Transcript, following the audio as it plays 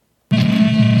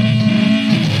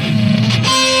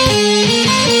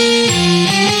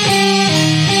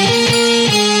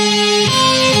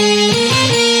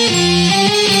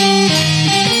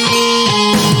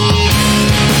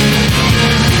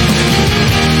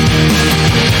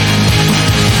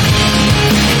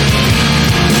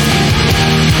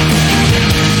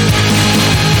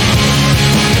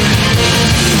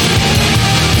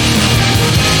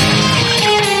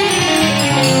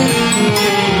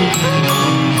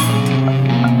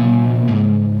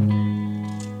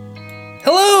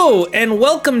Hello, and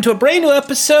welcome to a brand new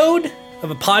episode of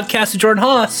a podcast with Jordan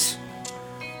Haas.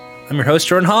 I'm your host,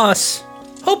 Jordan Haas.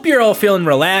 Hope you're all feeling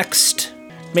relaxed.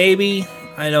 Maybe.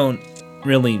 I don't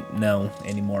really know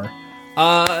anymore.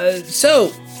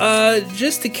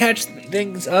 Just to catch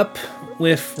things up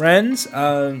with friends,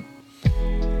 my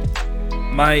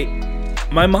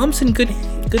mom's in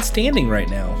good standing right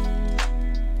now.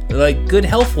 Like, good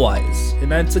health-wise,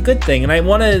 and that's a good thing. And I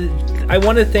want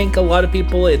to thank a lot of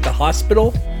people at the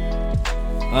hospital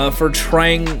for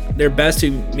trying their best to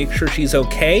make sure she's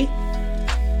okay.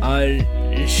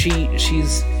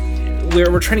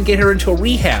 We're trying to get her into a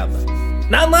rehab,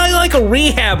 not like a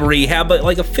rehab, but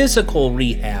like a physical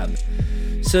rehab,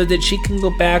 so that she can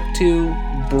go back to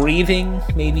breathing,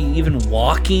 maybe even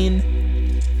walking.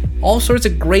 All sorts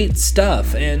of great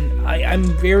stuff, and I'm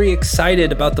very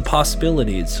excited about the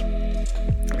possibilities.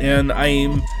 And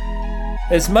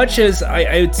as much as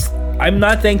I'm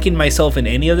not thanking myself in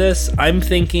any of this, I'm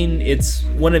thinking it's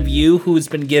one of you who's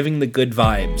been giving the good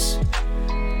vibes.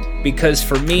 Because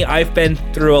for me, I've been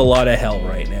through a lot of hell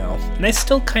right now, and I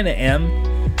still kind of am.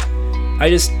 I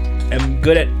just am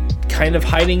good at kind of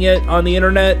hiding it on the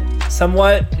internet,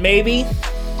 somewhat, maybe.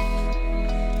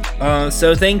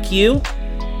 So thank you.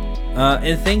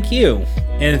 And thank you,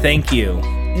 and thank you,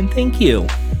 and thank you.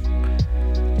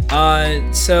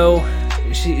 So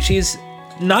she's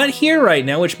not here right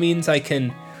now, which means I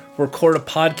can record a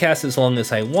podcast as long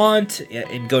as I want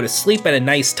and go to sleep at a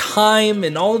nice time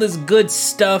and all this good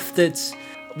stuff that's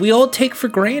we all take for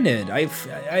granted. I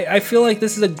feel like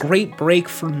this is a great break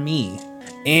for me,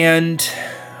 and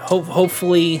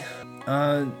hopefully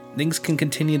things can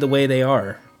continue the way they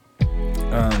are.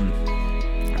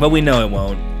 But we know it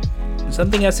won't.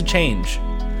 Something has to change.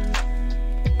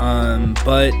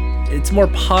 But it's more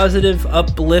positive,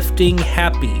 uplifting,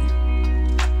 happy,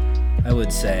 I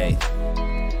would say.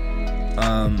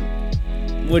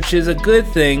 Which is a good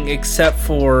thing, except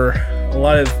for a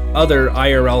lot of other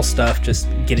IRL stuff just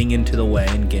getting into the way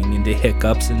and getting into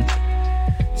hiccups. And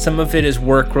some of it is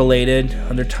work-related,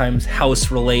 other times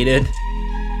house-related.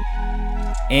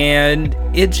 And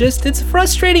it's a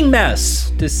frustrating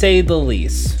mess, to say the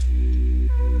least.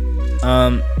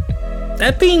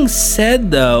 That being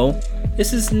said, though,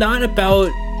 this is not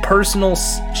about personal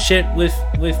shit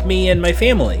with me and my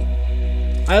family.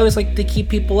 I always like to keep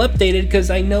people updated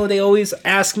because I know they always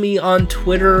ask me on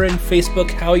Twitter and Facebook,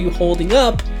 how are you holding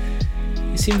up?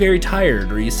 You seem very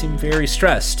tired, or you seem very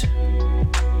stressed.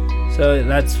 So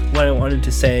that's what I wanted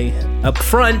to say up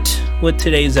front with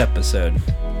today's episode.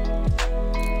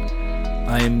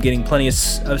 I am getting plenty of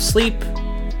sleep,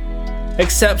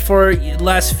 except for the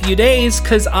last few days,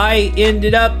 because I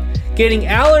ended up getting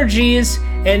allergies,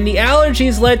 and the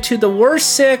allergies led to the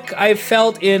worst sick I've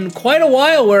felt in quite a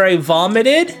while, where I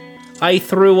vomited, I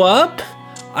threw up,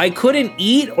 I couldn't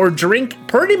eat or drink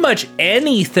pretty much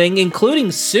anything,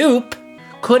 including soup,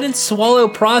 couldn't swallow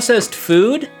processed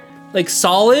food, like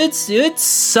solids. It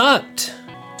sucked.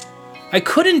 I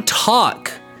couldn't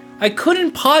talk, I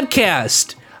couldn't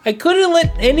podcast, I couldn't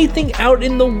let anything out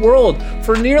in the world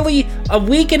for nearly a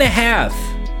week and a half.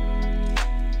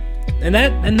 And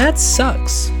that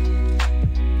sucks.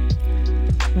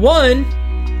 One,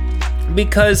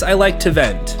 because I like to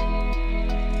vent.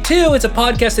 Two, it's a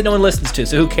podcast that no one listens to,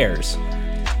 so who cares?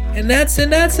 And that's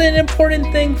an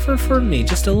important thing for me.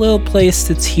 Just a little place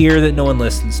that's here that no one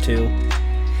listens to.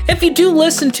 If you do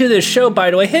listen to this show,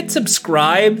 by the way, hit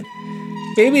subscribe.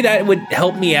 Maybe that would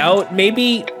help me out.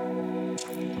 Maybe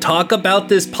talk about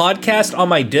this podcast on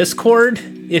my Discord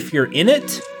if you're in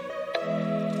it.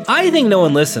 I think no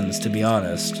one listens, to be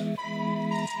honest.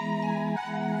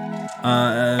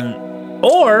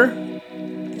 Or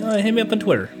hit me up on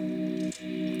Twitter.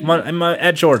 I'm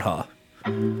at Jordha.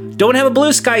 Don't have a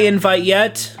Blue Sky invite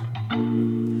yet.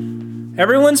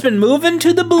 Everyone's been moving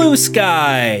to the Blue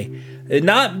Sky.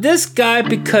 Not this guy,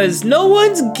 because no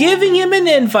one's giving him an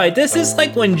invite. This is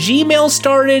like when Gmail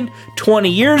started 20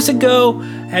 years ago.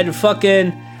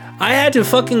 I had to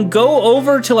fucking go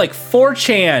over to like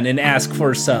 4chan and ask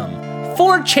for some.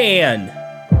 4chan.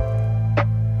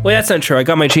 Wait, that's not true. I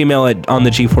got my Gmail on the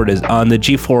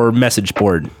G4 message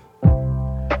board.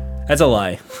 That's a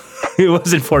lie. It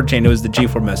wasn't 4chan. It was the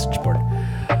G4 message board.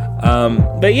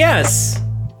 But yes.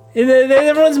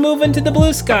 Everyone's moving to the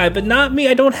Blue Sky, but not me.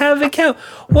 I don't have an account.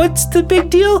 What's the big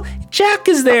deal? Jack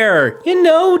is there.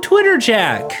 Twitter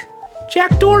Jack.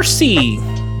 Jack Dorsey.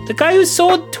 The guy who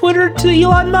sold Twitter to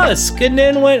Elon Musk and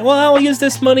then went, well, I'll use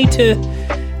this money to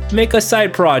make a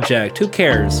side project. Who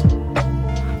cares?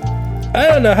 I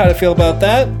don't know how to feel about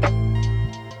that.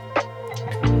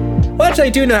 Well, actually,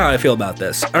 I do know how I feel about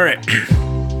this. All right.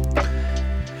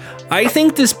 I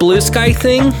think this Blue Sky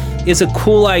thing is a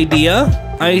cool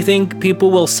idea. I think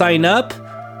people will sign up,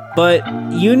 but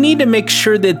you need to make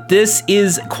sure that this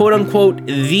is quote unquote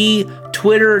the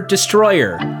Twitter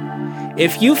destroyer.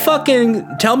 If you fucking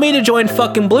tell me to join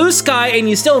fucking Blue Sky and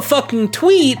you still fucking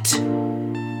tweet,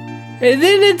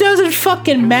 then it doesn't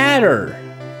fucking matter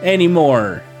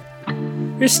anymore.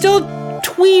 You're still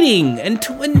tweeting, and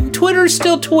Twitter's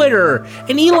still Twitter,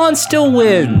 and Elon still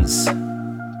wins.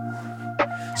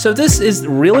 So this is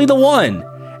really the one,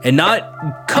 and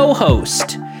not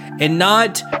co-host, and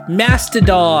not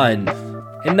Mastodon,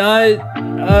 and not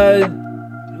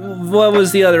what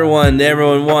was the other one that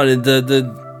everyone wanted?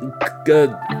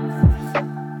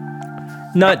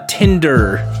 Not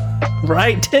Tinder,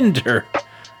 right? Tinder.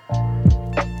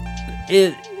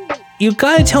 You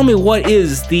gotta tell me what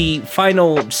is the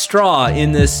final straw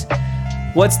in this.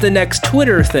 What's the next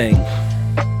Twitter thing?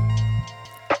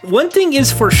 One thing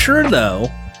is for sure though,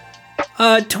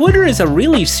 Twitter is a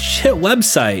really shit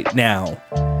website now.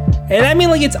 And I mean,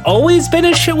 like, it's always been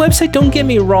a shit website, don't get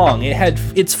me wrong.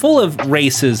 It's full of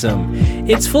racism.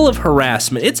 It's full of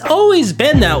harassment. It's always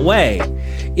been that way.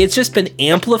 It's just been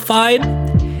amplified.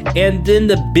 And then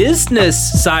the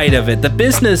business side of it, the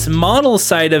business model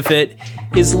side of it,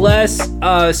 is less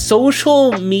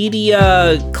social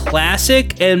media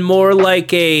classic and more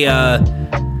like a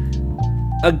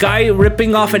guy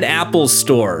ripping off an Apple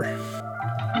store.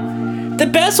 The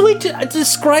best way to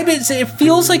describe it is it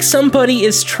feels like somebody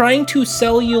is trying to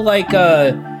sell you like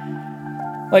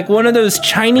one of those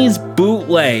Chinese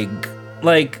bootleg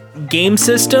like game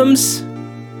systems,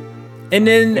 and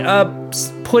then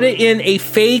put it in a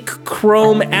fake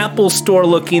Chrome Apple Store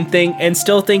looking thing and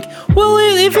still think, well,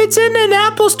 if it's in an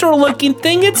Apple Store looking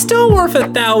thing, it's still worth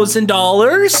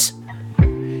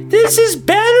 $1,000. This is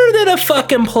better than a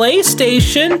fucking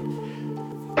PlayStation.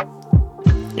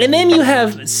 And then you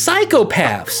have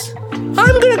psychopaths.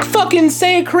 I'm gonna fucking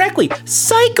say it correctly.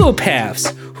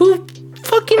 Psychopaths who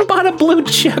fucking bought a blue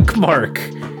check mark.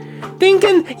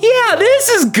 Thinking, yeah, this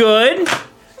is good.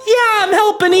 Yeah, I'm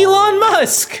helping Elon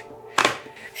Musk.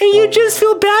 And you just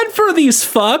feel bad for these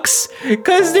fucks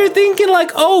because they're thinking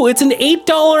like, oh, it's an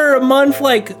 $8 a month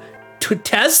like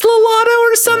Tesla lotto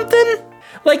or something.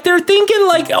 Like they're thinking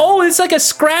like, oh, it's like a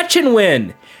scratch and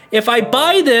win. If I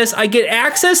buy this, I get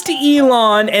access to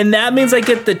Elon, and that means I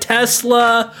get the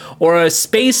Tesla or a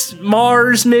space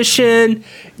Mars mission.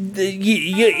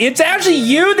 It's actually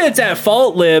you that's at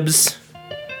fault, libs.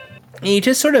 And you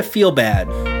just sort of feel bad.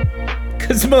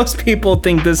 Because most people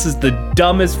think this is the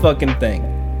dumbest fucking thing.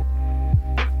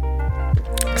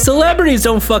 Celebrities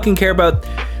don't fucking care about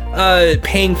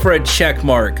paying for a check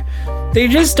mark. They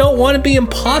just don't want to be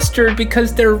impostered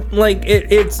because they're like,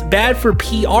 it's bad for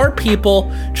PR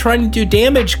people trying to do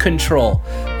damage control.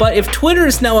 But if Twitter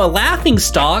is now a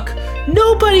laughingstock,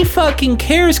 nobody fucking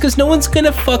cares because no one's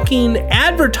gonna fucking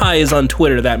advertise on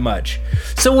Twitter that much.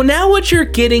 So now what you're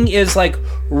getting is like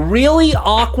really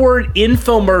awkward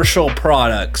infomercial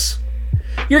products.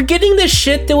 You're getting the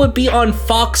shit that would be on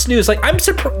Fox News. Like, I'm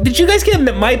surprised. Did you guys get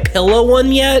My Pillow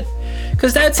one yet?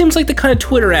 Because that seems like the kind of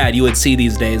Twitter ad you would see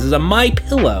these days, is a My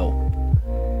Pillow.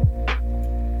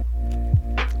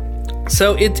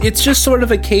 So it's just sort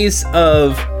of a case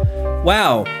of,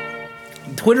 wow,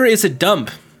 Twitter is a dump,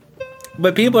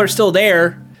 but people are still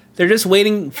there. They're just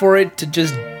waiting for it to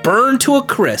just burn to a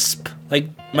crisp, like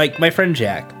my friend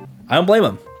Jack. I don't blame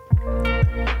him.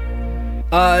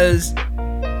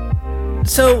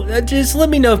 So just let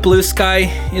me know if Blue Sky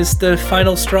is the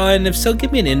final straw, and if so,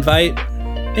 give me an invite.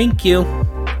 Thank you.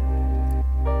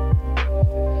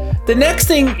 The next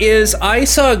thing is I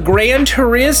saw a Gran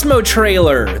Turismo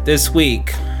trailer this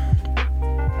week.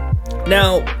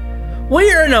 Now,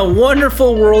 we are in a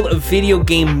wonderful world of video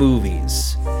game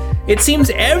movies. It seems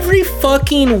every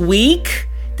fucking week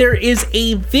there is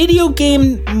a video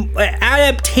game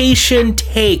adaptation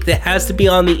take that has to be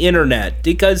on the internet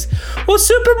because, well,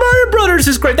 Super Mario Brothers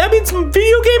is great. That means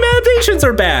video game adaptations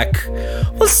are back.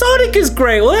 Well, Sonic is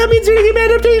great. Well, that means video game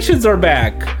adaptations are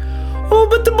back. Oh,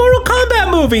 but the Mortal Kombat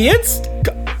movie, it's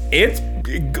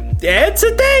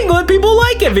a thing. Let people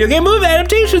like it. Video game movie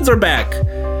adaptations are back.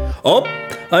 Oh,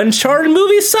 Uncharted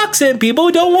movie sucks and people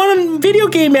don't want video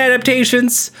game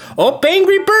adaptations. Oh,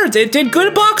 Angry Birds, it did good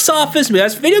at box office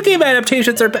because video game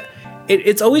adaptations are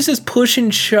it's always this push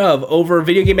and shove over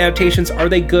video game adaptations. Are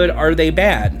they good? Are they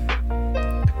bad?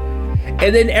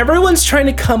 And then everyone's trying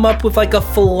to come up with like a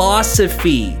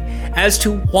philosophy as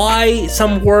to why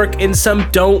some work and some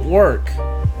don't work.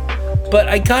 But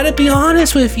I gotta be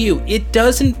honest with you,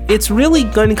 it's really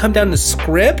going to come down to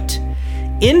script,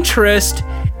 interest,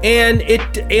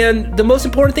 And the most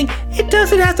important thing, it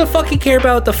doesn't have to fucking care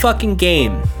about the fucking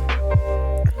game.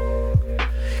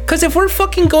 Because if we're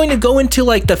fucking going to go into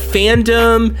like the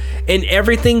fandom and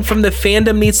everything from the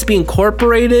fandom needs to be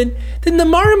incorporated, then the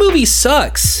Mario movie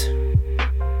sucks.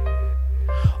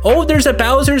 Oh, there's a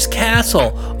Bowser's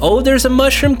Castle. Oh, there's a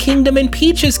Mushroom Kingdom and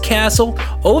Peach's Castle.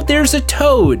 Oh, there's a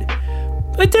Toad.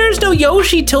 But there's no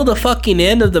Yoshi till the fucking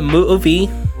end of the movie.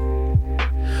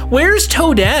 Where's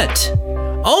Toadette?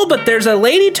 Oh, but there's a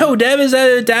lady Toadette. Is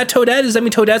that Toadette? Does that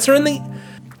mean Toadettes are in the...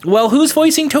 Well, who's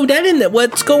voicing Toadette in it?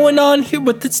 What's going on here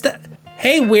with this?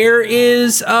 Hey, where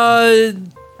is...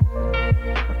 And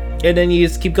then you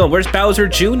just keep going. Where's Bowser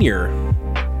Jr.?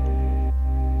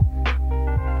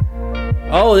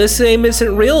 Oh, this game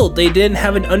isn't real. They didn't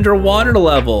have an underwater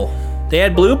level. They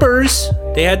had bloopers.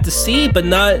 They had the sea, but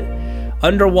not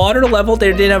underwater level.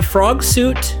 They didn't have frog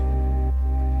suit.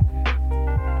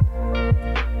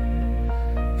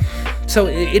 So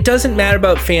it doesn't matter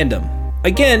about fandom.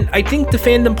 Again, I think the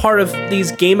fandom part of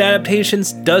these game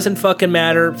adaptations doesn't fucking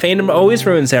matter. Fandom always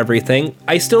ruins everything.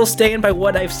 I still stand by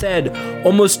what I've said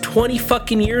almost 20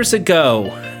 fucking years ago.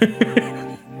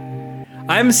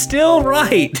 I'm still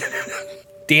right.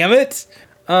 Damn it.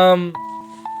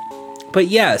 But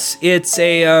yes, it's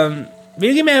a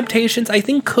video game adaptations I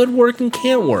think could work and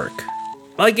can't work.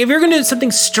 Like if you're gonna do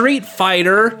something Street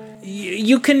Fighter,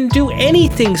 you can do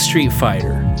anything Street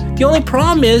Fighter. The only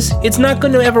problem is it's not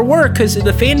going to ever work because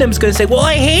the fandom's going to say, well,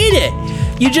 I hate it.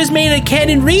 You just made a Ken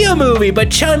and Ryu movie, but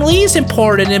Chun-Li's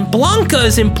important and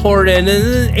Blanca's important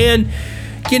and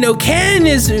you know, Ken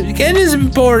is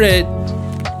important.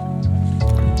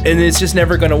 And it's just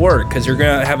never going to work because you're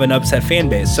going to have an upset fan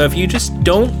base. So if you just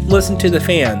don't listen to the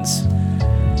fans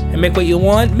and make what you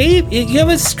want, maybe you have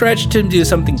a stretch to do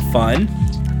something fun.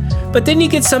 But then you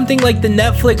get something like the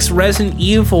Netflix Resident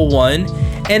Evil one,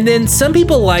 and then some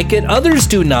people like it, others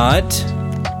do not.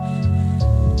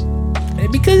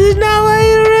 Because it's not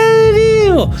like Resident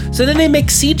Evil. So then they make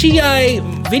CGI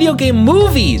video game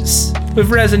movies with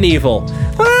Resident Evil.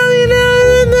 Well, you know,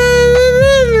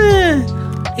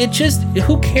 it just,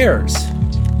 who cares?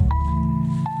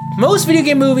 Most video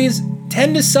game movies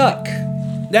tend to suck.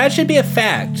 That should be a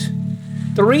fact.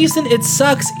 The reason it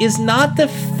sucks is not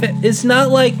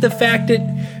like the fact that,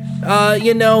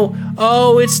 you know,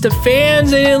 oh, it's the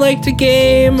fans, they didn't like the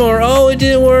game, or oh, it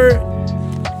didn't work.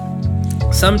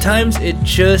 Sometimes it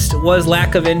just was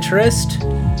lack of interest,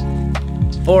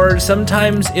 or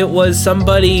sometimes it was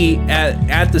somebody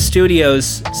at the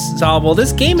studios saw, well,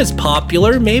 this game is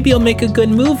popular, maybe it'll make a good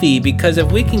movie, because if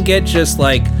we can get just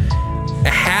like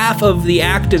half of the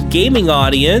active gaming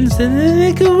audience, then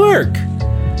it could work.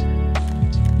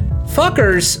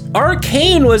 Fuckers,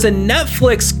 Arcane was a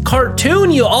Netflix cartoon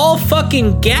you all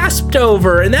fucking gasped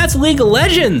over, and that's League of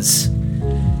Legends.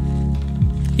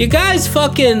 You guys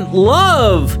fucking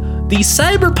love the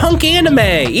cyberpunk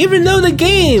anime, even though the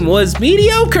game was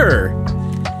mediocre.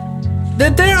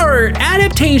 That there are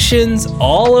adaptations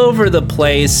all over the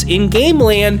place in game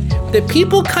land that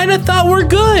people kind of thought were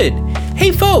good.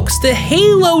 Hey folks, the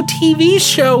Halo TV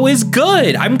show is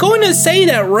good. I'm going to say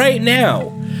that right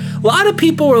now. A lot of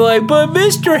people were like, but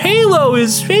Mr. Halo,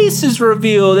 his face is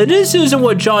revealed, and this isn't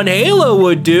what John Halo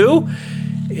would do.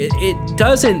 It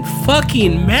doesn't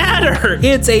fucking matter.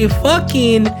 It's a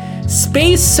fucking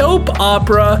space soap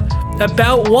opera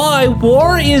about why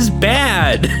war is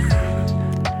bad.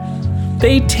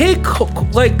 They take core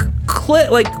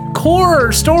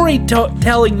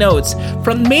storytelling notes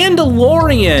from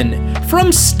Mandalorian,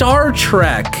 from Star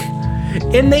Trek,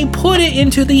 and they put it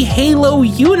into the Halo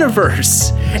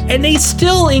universe. And they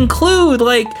still include,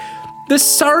 like, the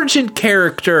Sergeant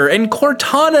character and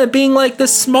Cortana being, like, the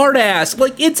smartass.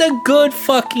 Like, it's a good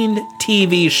fucking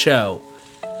TV show.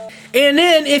 And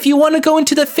then, if you want to go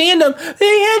into the fandom,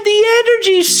 they had the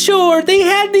Energy Sword. They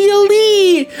had the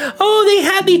Elite. Oh, they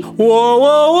had the whoa,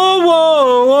 whoa, whoa,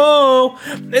 whoa, whoa.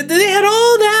 They had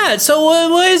all that. So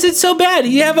why is it so bad?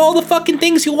 You have all the fucking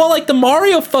things you want, like the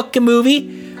Mario fucking movie.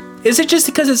 Is it just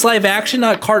because it's live action,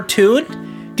 not cartoon?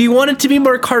 Do you want it to be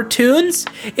more cartoons?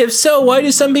 If so, why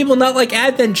do some people not like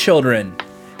Advent Children?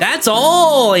 That's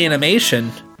all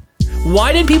animation.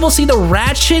 Why did people see the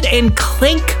Ratchet and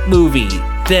Clank movie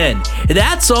then?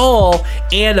 That's all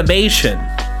animation.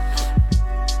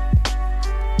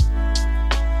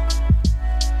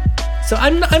 So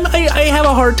I have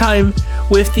a hard time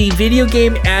with the video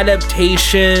game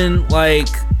adaptation, like,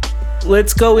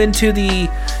 let's go into the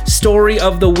story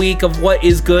of the week of what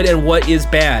is good and what is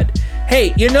bad.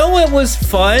 Hey, you know what was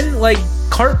fun? Like,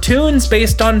 cartoons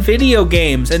based on video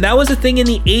games, and that was a thing in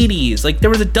the 80s. Like,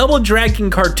 there was a Double Dragon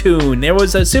cartoon, there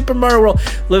was a Super Mario World,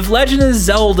 Legend of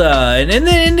Zelda, and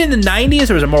then in the 90s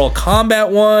there was a Mortal Kombat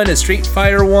one, a Street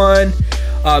Fighter one,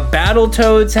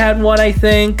 Battletoads had one, I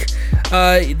think.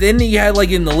 Then you had, like,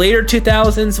 in the later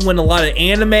 2000s when a lot of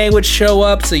anime would show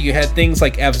up, so you had things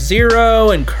like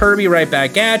F-Zero and Kirby Right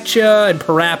Back at Ya and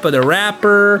Parappa the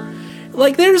Rapper.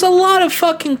 Like, there's a lot of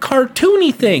fucking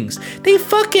cartoony things. They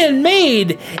fucking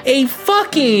made a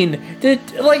fucking,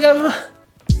 like,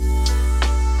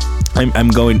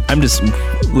 I'm just,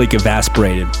 like,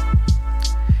 exasperated.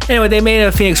 Anyway, they made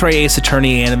a Phoenix Wright Ace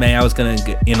Attorney anime. I was gonna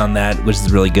get in on that, which is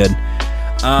really good.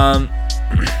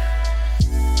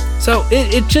 So,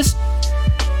 it just,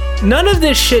 none of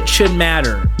this shit should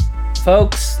matter,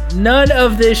 folks. None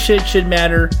of this shit should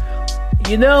matter.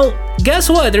 You know, guess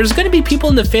what? There's going to be people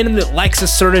in the fandom that likes a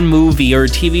certain movie or a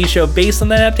TV show based on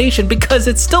that adaptation because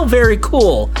it's still very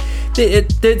cool.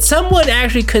 That someone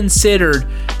actually considered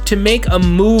to make a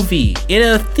movie in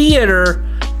a theater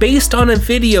based on a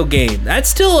video game. That's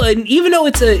still, even though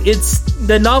it's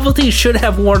the novelty should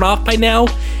have worn off by now,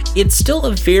 it's still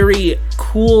a very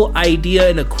cool idea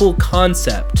and a cool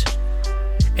concept.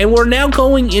 And we're now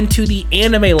going into the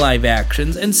anime live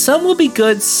actions, and some will be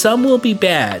good, some will be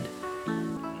bad.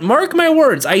 Mark my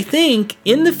words, I think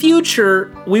in the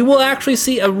future, we will actually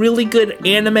see a really good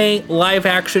anime live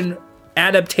action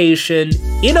adaptation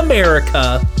in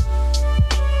America.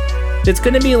 It's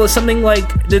going to be something like,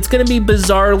 it's going to be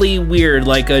bizarrely weird,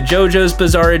 like a JoJo's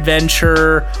Bizarre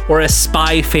Adventure or a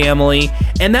Spy Family.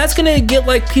 And that's going to get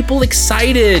like people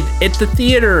excited at the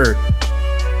theater.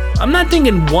 I'm not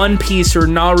thinking One Piece or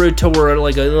Naruto or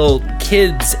like a little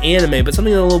kids anime, but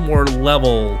something a little more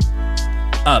level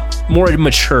up, more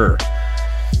mature,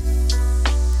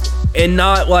 and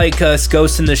not like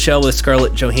Ghost in the Shell with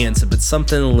Scarlett Johansson, but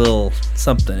something a little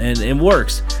something, and it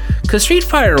works because Street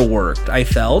Fighter worked, I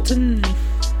felt, and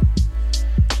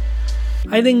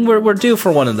I think we're due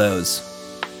for one of those.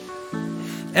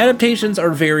 Adaptations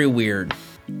are very weird,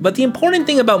 but the important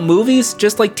thing about movies,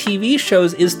 just like TV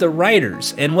shows, is the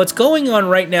writers. And what's going on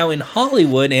right now in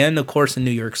Hollywood and of course in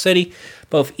New York City,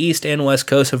 both East and West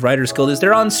Coast of Writers Guild, is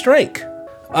they're on strike.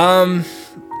 And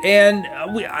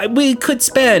we could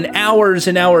spend hours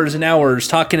and hours and hours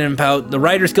talking about the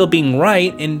Writers Guild being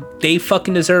right, and they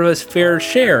fucking deserve a fair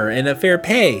share and a fair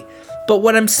pay. But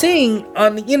what I'm seeing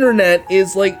on the internet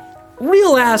is like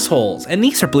real assholes, and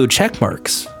these are blue check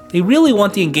marks. They really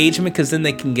want the engagement because then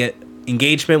they can get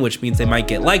engagement, which means they might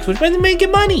get likes, which means they might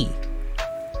get money.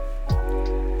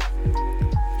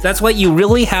 That's why you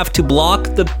really have to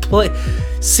block the play.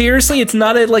 Seriously, it's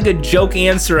not like a joke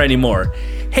answer anymore.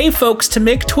 Hey folks, to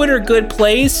make Twitter a good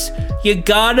place, you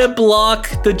gotta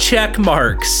block the check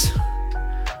marks.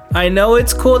 I know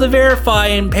it's cool to verify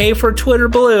and pay for Twitter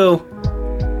Blue,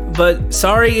 but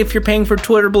sorry if you're paying for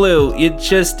Twitter Blue.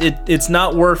 It's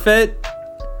not worth it.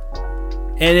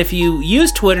 And if you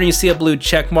use Twitter and you see a blue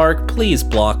check mark, please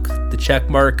block the check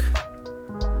mark.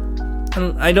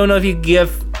 I don't know if you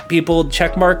give people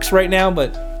check marks right now,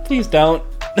 but please don't.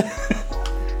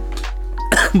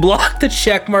 Block the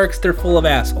check marks, they're full of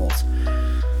assholes.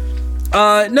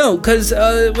 No, because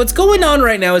what's going on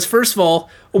right now is, first of all,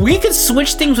 we could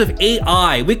switch things with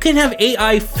AI. We can have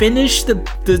AI finish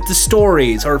the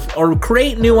stories or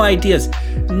create new ideas.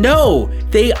 No,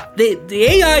 the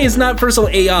AI is not, first of all,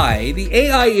 AI. The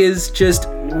AI is just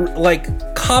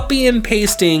like copy and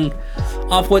pasting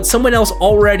off what someone else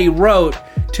already wrote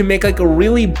to make like a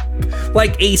really,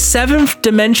 like a 7th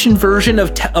dimension version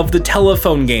of the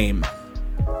telephone game.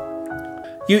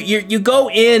 You go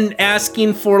in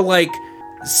asking for like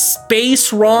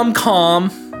space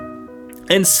rom-com,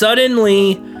 and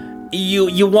suddenly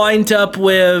you wind up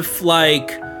with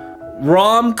like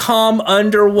rom-com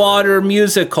underwater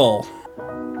musical.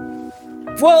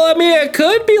 Well, I mean, it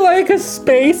could be like a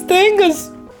space thing, 'cause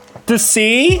the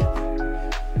sea.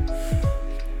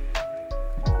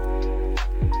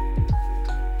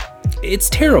 It's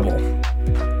terrible.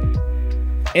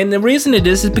 And the reason it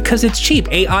is because it's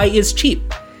cheap. AI is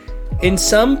cheap. And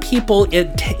some people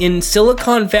in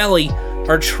Silicon Valley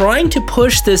are trying to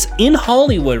push this in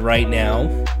Hollywood right now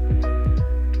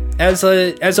as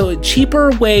a cheaper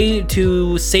way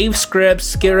to save scripts,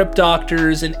 script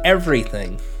doctors, and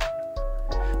everything.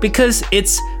 Because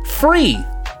it's free,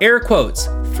 air quotes,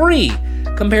 free,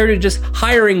 compared to just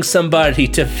hiring somebody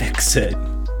to fix it.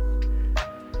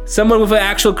 Someone with an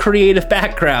actual creative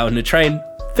background to try and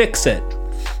fix it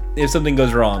if something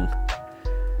goes wrong.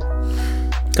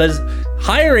 Because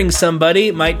hiring somebody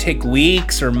might take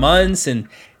weeks or months, and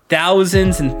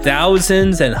thousands and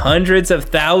thousands and hundreds of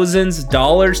thousands of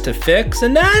dollars to fix,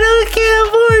 and I can't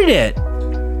afford it.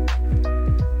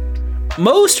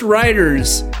 Most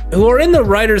writers who are in the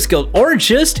Writers Guild, or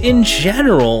just in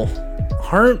general,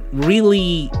 aren't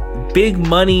really big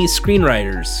money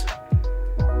screenwriters.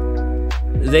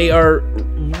 They are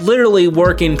literally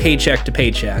working paycheck to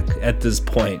paycheck at this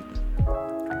point.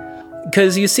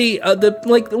 Because you see, the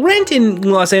rent in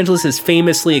Los Angeles is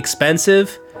famously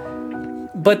expensive,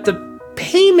 but the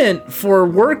payment for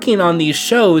working on these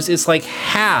shows is like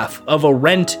half of a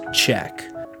rent check.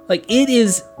 Like, it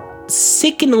is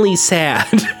sickeningly sad.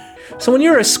 So when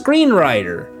you're a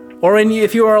screenwriter, or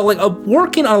if you are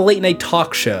working on a late night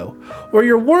talk show, or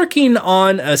you're working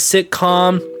on a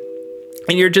sitcom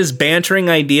and you're just bantering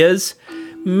ideas,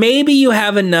 maybe you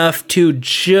have enough to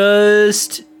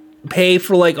just pay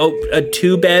for like a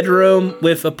 2-bedroom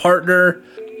with a partner,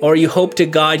 or you hope to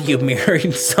God you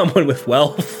married someone with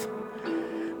wealth,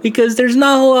 because there's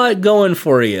not a lot going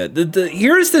for you.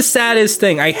 Here's the saddest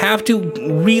thing. I have to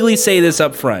really say this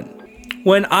up front.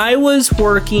 When I was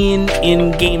working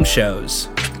in game shows,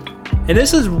 and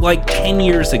this is like 10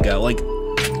 years ago,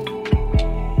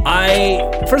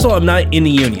 first of all, I'm not in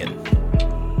the union,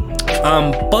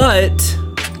 but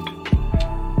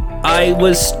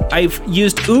I've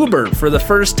used Uber for the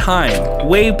first time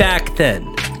way back then.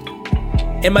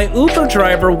 And my Uber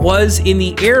driver was in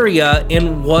the area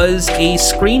and was a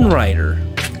screenwriter.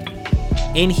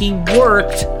 And he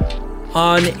worked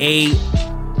on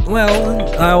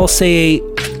I will say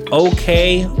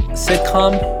okay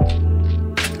sitcom.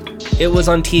 It was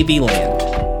on TV Land.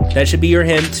 That should be your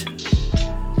hint.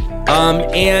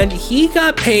 And he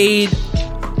got paid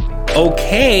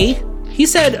okay. He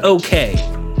said okay.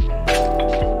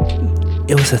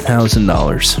 It was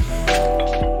 $1,000.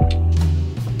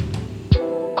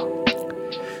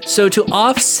 So to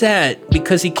offset,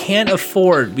 because he can't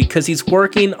afford, because he's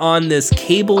working on this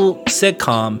cable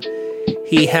sitcom,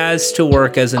 he has to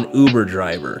work as an Uber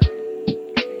driver.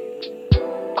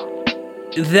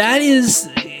 That is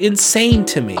insane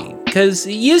to me, because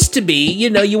it used to be,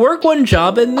 you work one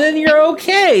job and then you're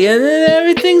okay, and then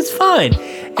everything's fine.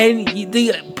 And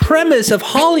the premise of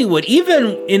Hollywood,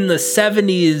 even in the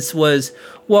 70s, was,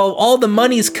 well, all the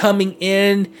money's coming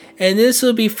in and this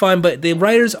will be fine, but the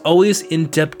writers always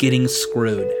end up getting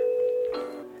screwed.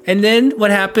 And then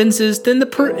what happens is the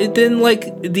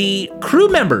crew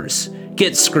members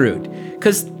get screwed,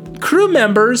 because crew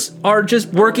members are just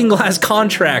working class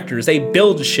contractors. They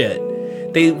build shit.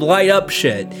 They light up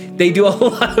shit. They do a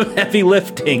lot of heavy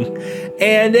lifting,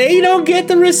 and they don't get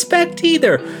the respect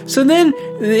either. So then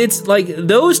it's like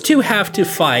those two have to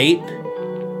fight,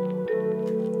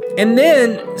 and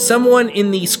then someone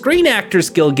in the Screen Actors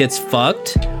Guild gets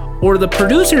fucked, or the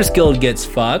Producers Guild gets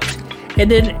fucked,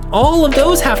 and then all of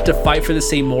those have to fight for the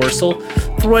same morsel,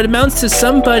 for what amounts to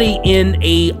somebody in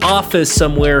a office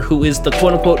somewhere who is the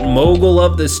quote-unquote mogul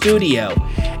of the studio.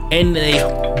 And they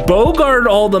bogart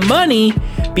all the money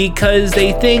because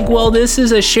they think, well, this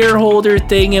is a shareholder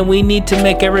thing and we need to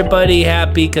make everybody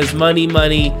happy because money,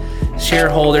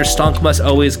 shareholder stonk must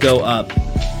always go up.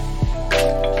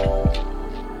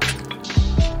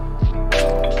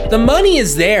 The money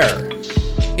is there.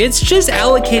 It's just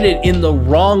allocated in the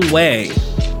wrong way.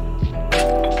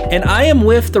 And I am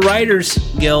with the Writers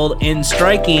Guild in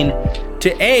striking to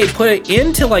A, put it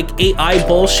into AI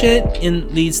bullshit in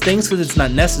these things because it's not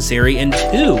necessary, and 2,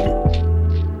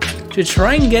 to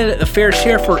try and get a fair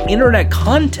share for internet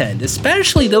content,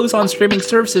 especially those on streaming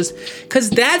services, because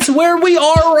that's where we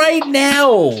are right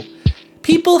now.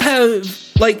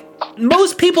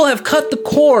 Most people have cut the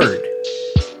cord.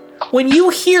 When you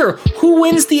hear who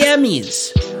wins the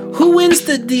Emmys, who wins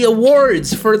the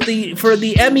awards for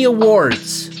the Emmy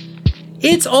Awards,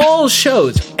 it's all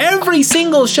shows. Every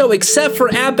single show except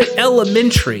for Abbott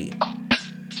Elementary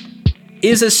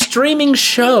is a streaming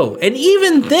show. And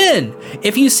even then,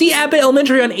 if you see Abbott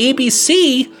Elementary on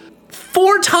ABC,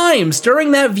 4 times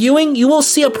during that viewing, you will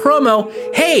see a promo,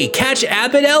 hey, catch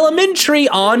Abbott Elementary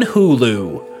on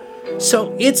Hulu.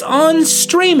 So it's on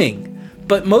streaming.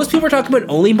 But most people are talking about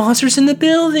only monsters in the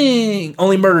building.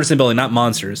 Only murders in the building, not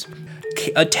monsters.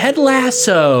 Ted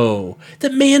Lasso, The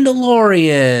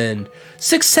Mandalorian,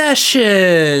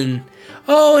 Succession.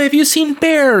 Oh, have you seen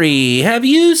Barry? Have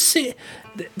you seen...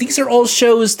 These are all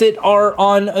shows that are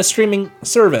on a streaming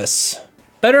service.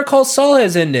 Better Call Saul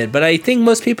has ended, but I think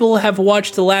most people have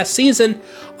watched the last season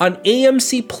on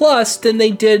AMC Plus than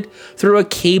they did through a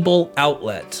cable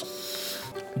outlet.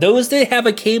 Those that have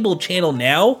a cable channel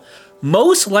now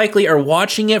most likely are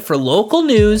watching it for local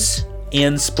news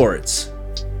and sports.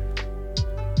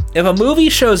 If a movie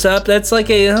shows up, that's like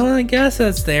I guess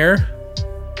that's there.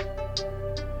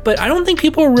 But I don't think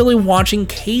people are really watching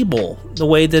cable the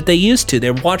way that they used to.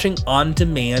 They're watching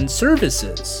on-demand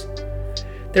services.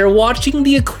 They're watching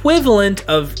the equivalent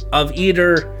of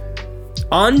either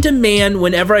on-demand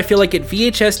whenever I feel like it,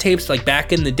 VHS tapes like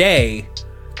back in the day,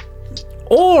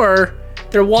 or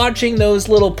they're watching those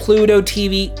little Pluto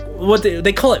TV, what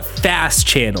they call it, fast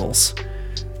channels.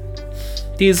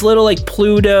 These little like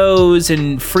Plutos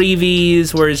and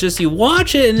Freevies where it's just you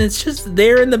watch it and it's just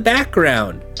there in the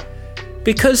background.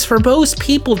 Because for most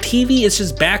people, TV is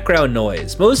just background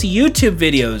noise. Most YouTube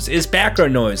videos is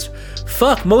background noise.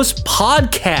 Fuck, most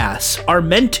podcasts are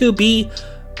meant to be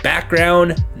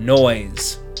background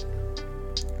noise.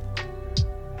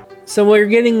 So we're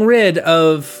getting rid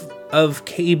of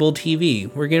cable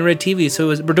TV. We're getting rid of TV, so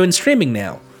we're doing streaming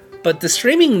now. But the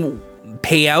streaming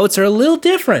payouts are a little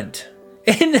different.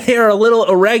 And they're a little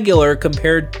irregular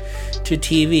compared to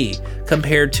TV,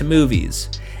 compared to movies.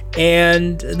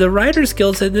 And the Writers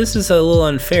Guild said this is a little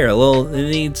unfair, it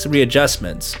needs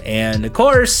readjustments. And of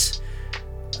course,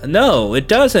 no, it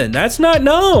doesn't. That's not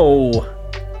no.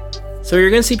 So you're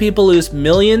gonna see people lose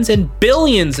millions and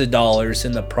billions of dollars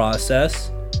in the process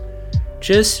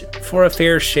just for a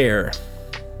fair share.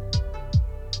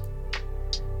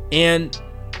 And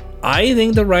I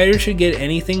think the writers should get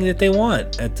anything that they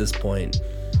want at this point.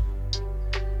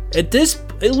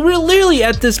 Literally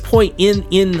at this point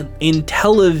in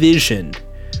television,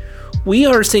 we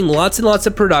are seeing lots and lots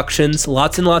of productions,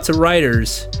 lots and lots of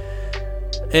writers,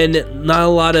 and not a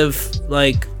lot of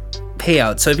like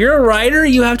payouts. So if you're a writer,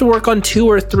 you have to work on 2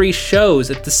 or 3 shows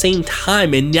at the same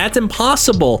time, and that's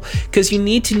impossible because you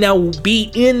need to now be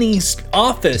in the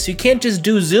office. You can't just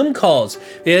do Zoom calls.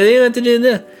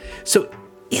 So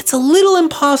it's a little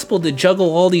impossible to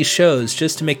juggle all these shows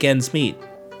just to make ends meet.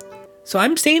 So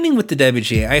I'm standing with the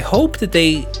WGA. I hope that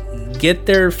they get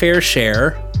their fair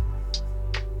share.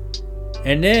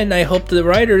 And then I hope the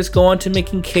writers go on to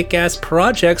making kick-ass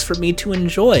projects for me to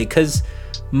enjoy, because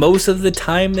most of the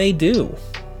time they do.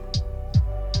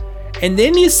 And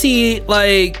then you see,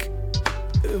 like,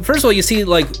 first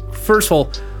of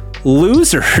all,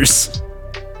 losers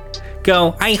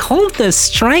go, I hope the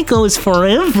strike goes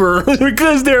forever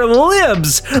because they're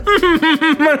libs. I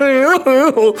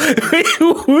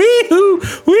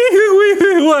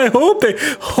hope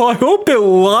that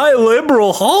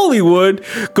liberal Hollywood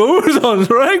goes on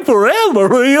strike forever.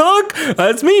 Yuck.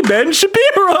 That's me, Ben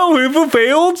Shapiro, who's a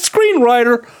failed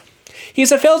screenwriter.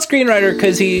 He's a failed screenwriter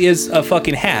because he is a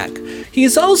fucking hack.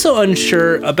 He's also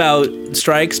unsure about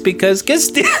strikes because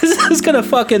guess this is gonna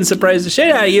fucking surprise the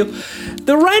shit out of you.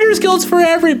 The Writers Guild's for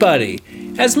everybody.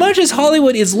 As much as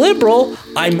Hollywood is liberal,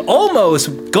 I'm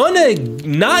almost gonna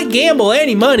not gamble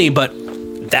any money, but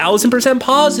 1000%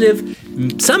 positive,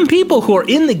 some people who are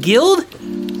in the guild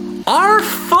are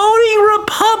voting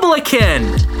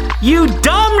Republican. You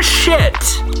dumb shit.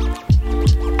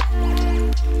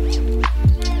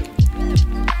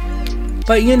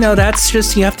 But you know, that's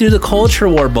just, you have to do the culture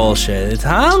war bullshit. It's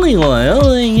Hollywood.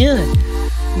 Oh yeah.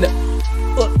 No,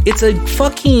 look, it's a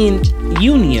fucking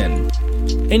union.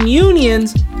 And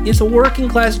unions is a working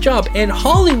class job. And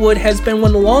Hollywood has been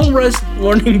one of the longest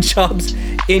running jobs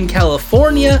in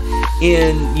California,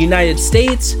 in United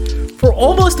States, for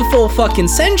almost a full fucking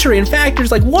century. In fact,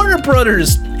 there's like Warner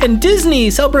Brothers and Disney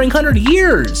celebrating 100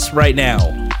 years right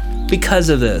now because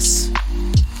of this.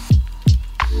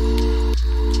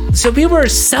 So people are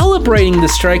celebrating the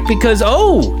strike because,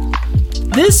 oh,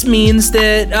 this means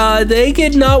that they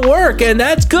could not work, and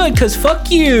that's good because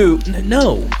fuck you.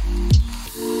 No.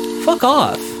 Fuck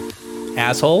off,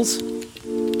 assholes.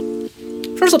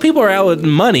 First of all, people are out with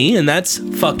money, and that's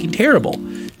fucking terrible.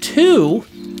 2,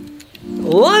 a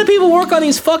lot of people work on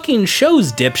these fucking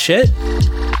shows, dipshit.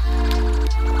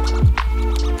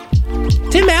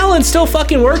 Tim Allen still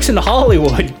fucking works in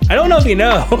Hollywood. I don't know if you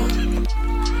know.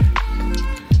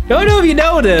 I don't know if you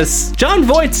know this. Jon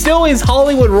Voight still is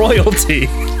Hollywood royalty.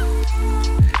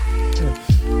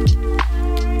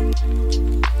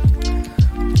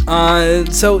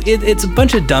 So it's a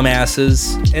bunch of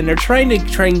dumbasses, and they're trying to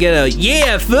get a,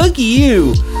 yeah, fuck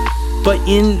you. But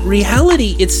in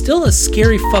reality, it's still a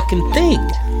scary fucking thing.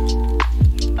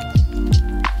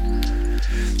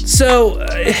 So,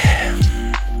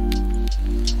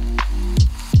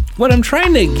 what I'm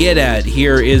trying to get at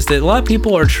here is that a lot of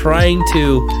people are trying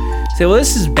to say, well,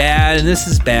 this is bad and this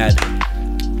is bad.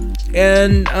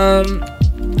 And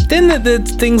then the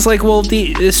things like, well,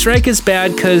 the strike is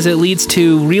bad because it leads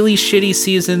to really shitty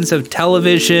seasons of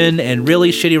television and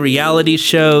really shitty reality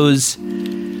shows.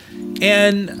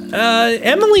 And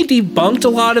Emily debunked a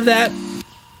lot of that.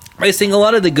 I think a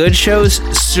lot of the good shows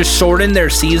just shortened their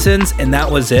seasons and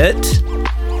that was it.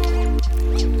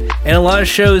 And a lot of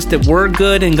shows that were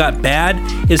good and got bad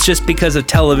is just because of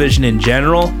television in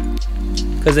general.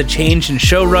 Because of change in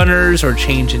showrunners or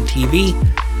change in TV.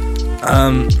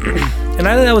 And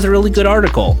I thought that was a really good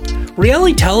article.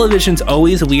 Reality television's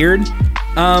always weird.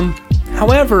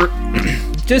 However,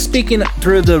 just speaking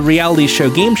through the reality show,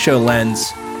 game show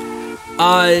lens,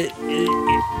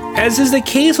 as is the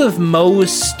case with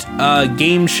most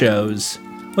game shows,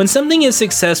 when something is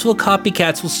successful,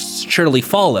 copycats will surely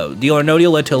follow. Deal or No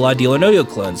Deal led to a lot of Deal or No Deal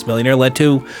clones. Millionaire led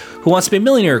to Who Wants to Be a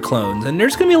Millionaire clones. And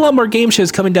there's going to be a lot more game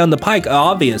shows coming down the pike,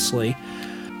 obviously.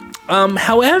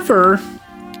 However,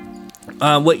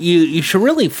 what you should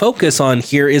really focus on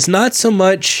here is not so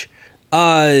much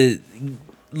like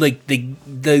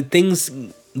the things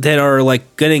that are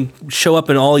like going to show up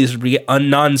in all these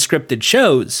non-scripted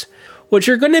shows. What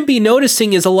you're going to be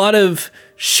noticing is a lot of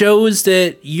shows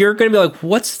that you're going to be like,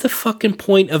 what's the fucking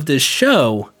point of this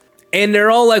show? And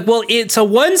they're all like, well, it's a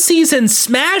one-season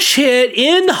smash hit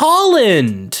in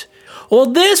Holland. Well,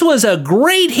 this was a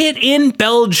great hit in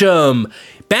Belgium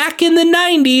back in the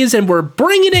 90s, and we're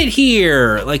bringing it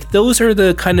here. Like, those are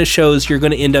the kind of shows you're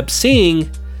going to end up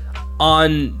seeing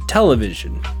on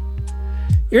television.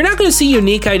 You're not going to see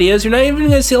unique ideas. You're not even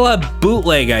going to see a lot of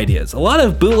bootleg ideas. A lot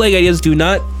of bootleg ideas do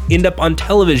not end up on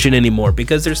television anymore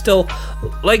because they're still,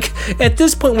 like, at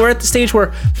this point, we're at the stage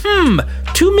where,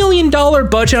 $2 million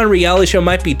budget on a reality show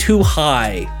might be too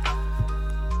high.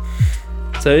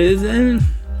 So, I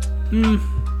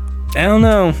don't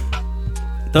know.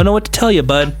 Don't know what to tell you,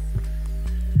 bud.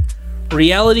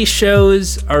 Reality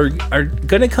shows are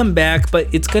going to come back, but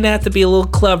it's going to have to be a little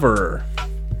cleverer.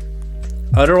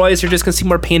 Otherwise, you're just going to see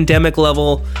more pandemic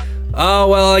level. Oh,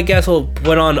 well, I guess we'll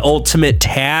put on Ultimate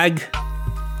Tag.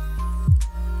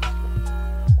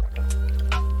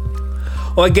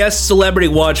 Well, I guess Celebrity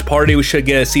Watch Party we should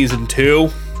get a season 2.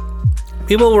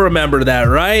 People will remember that,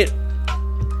 right?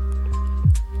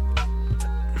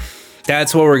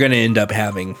 That's what we're going to end up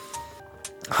having.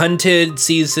 Hunted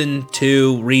season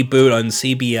 2 reboot on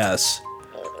CBS.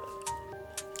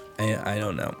 I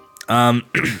don't know.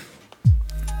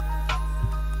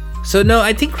 So no,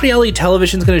 I think reality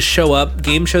television is going to show up.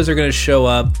 Game shows are going to show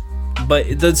up.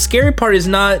 But the scary part is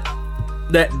not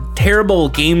that terrible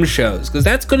game shows, because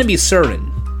that's going to be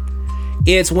certain.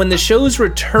 It's when the shows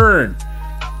return,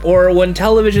 or when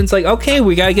television's like, okay,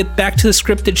 we got to get back to the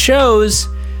scripted shows.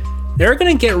 They're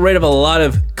going to get rid of a lot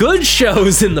of good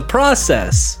shows in the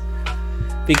process,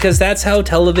 because that's how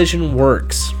television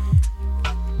works.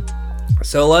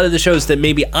 So a lot of the shows that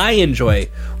maybe I enjoy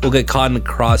will get caught in the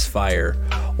crossfire,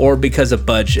 or because of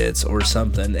budgets or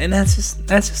something, and that's just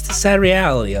the sad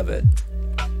reality of it.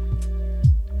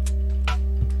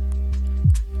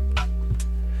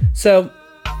 So,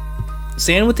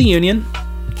 stand with the union,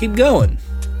 keep going.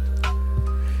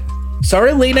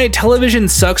 Sorry, late night television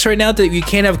sucks right now that you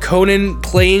can't have Conan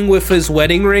playing with his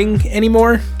wedding ring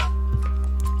anymore.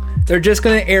 They're just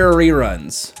gonna air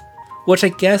reruns, which I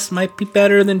guess might be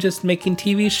better than just making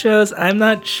TV shows. I'm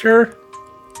not sure.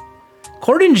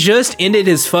 Corden just ended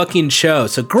his fucking show,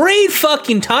 so great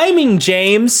fucking timing,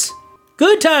 James.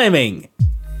 Good timing.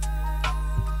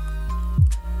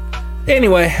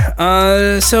 Anyway,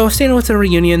 so staying with the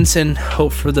reunions and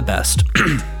hope for the best.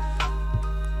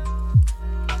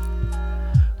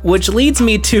 Which leads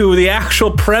me to the actual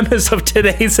premise of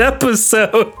today's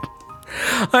episode.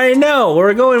 I know,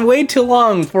 we're going way too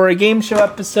long for a game show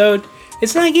episode.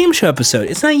 It's not a game show episode.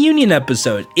 It's not a union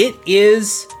episode. It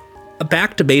is a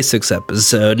back to basics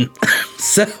episode.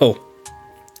 So,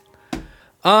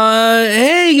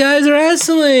 hey, guys are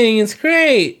wrestling. It's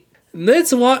great.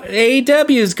 That's what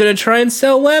AEW is going to try and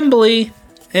sell Wembley.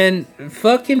 And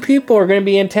fucking people are going to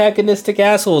be antagonistic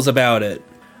assholes about it.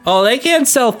 Oh, they can't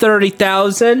sell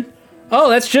 30,000. Oh,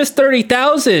 that's just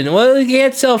 30,000. Well, they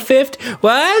can't sell 50.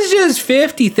 Well, that's just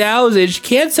 50,000. You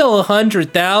can't sell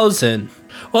 100,000.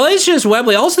 Well, it's just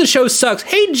Wembley. Also, the show sucks.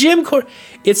 Hey, Jim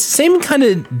it's the same kind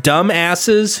of dumb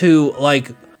asses who, like,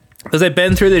 because I've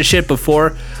been through this shit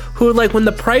before, who, like, when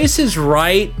the price is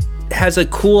right, has a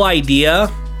cool idea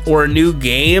or a new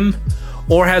game,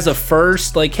 or has a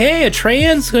first, like, hey, a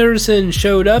trans person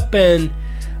showed up and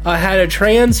had a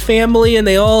trans family and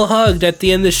they all hugged at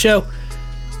the end of the show.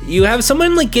 You have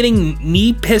someone, like, getting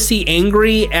knee-pissy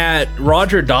angry at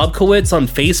Roger Dobkowitz on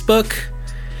Facebook.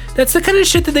 That's the kind of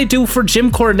shit that they do for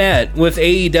Jim Cornette with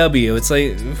AEW. It's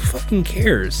like, who fucking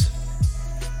cares?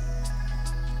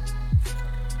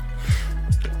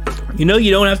 You know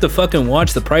you don't have to fucking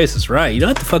watch The Price is Right. You don't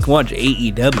have to fucking watch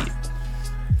AEW.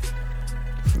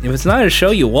 If it's not a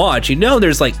show you watch, you know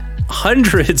there's like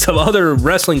hundreds of other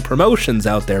wrestling promotions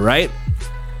out there, right?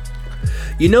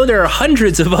 You know there are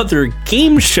hundreds of other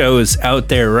game shows out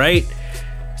there, right?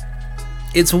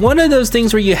 It's one of those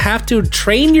things where you have to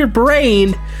train your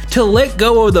brain to let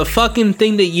go of the fucking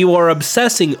thing that you are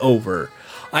obsessing over.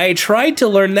 I tried to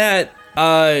learn that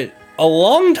a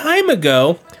long time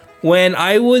ago when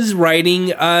I was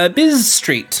writing Biz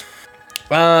Street.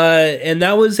 And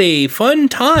that was a fun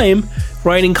time,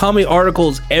 writing comedy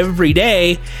articles every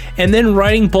day and then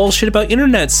writing bullshit about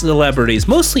internet celebrities,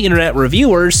 mostly internet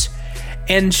reviewers,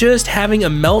 and just having a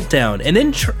meltdown.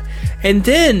 And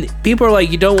then people are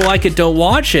like, you don't like it, don't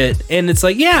watch it. And it's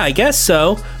like, yeah, I guess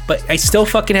so. But I still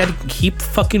fucking had to keep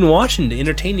fucking watching to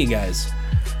entertain you guys.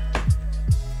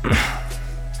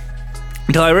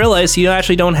 Until I realized you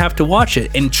actually don't have to watch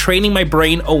it. And training my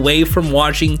brain away from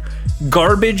watching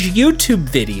garbage YouTube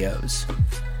videos.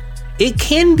 It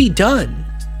can be done.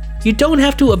 You don't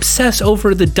have to obsess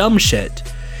over the dumb shit.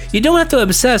 You don't have to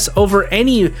obsess over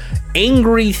any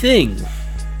angry thing.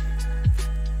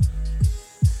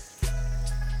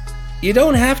 You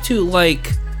don't have to,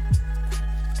 like,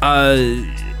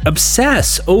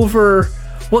 obsess over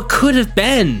what could have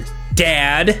been,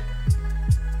 Dad.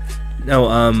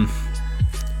 No,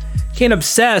 can't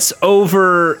obsess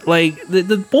over, like,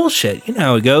 the bullshit. You know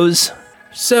how it goes.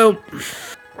 So,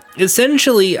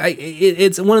 essentially,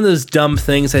 it's one of those dumb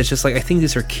things that's just like, I think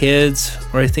these are kids,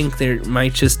 or I think they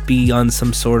might just be on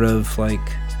some sort of, like,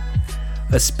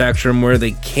 a spectrum where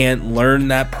they can't learn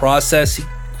that process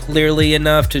clearly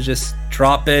enough to just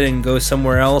drop it and go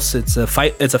somewhere else. It's a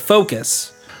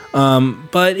focus.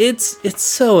 But it's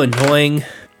so annoying.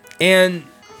 And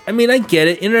I mean, I get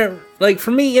it.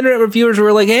 For me, internet reviewers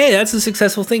were like, hey, that's a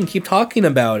successful thing, keep talking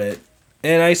about it.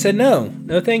 And I said, no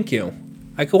thank you.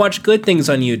 I could watch good things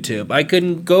on YouTube. I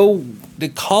couldn't go to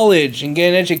college and get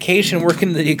an education, work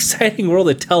in the exciting world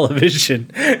of television.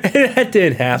 That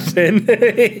didn't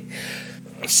happen.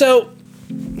 So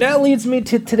that leads me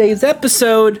to today's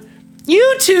episode,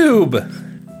 YouTube.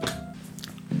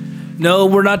 No,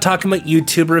 we're not talking about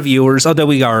YouTube reviewers, although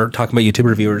we are talking about YouTube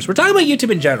reviewers. We're talking about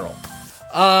YouTube in general.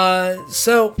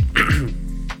 So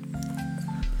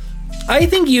I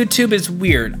think YouTube is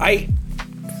weird.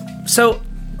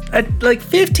 Like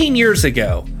 15 years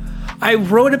ago, I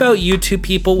wrote about YouTube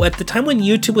people at the time when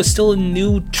YouTube was still a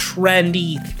new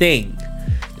trendy thing.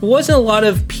 There wasn't a lot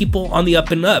of people on the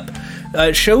up and up.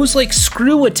 Shows like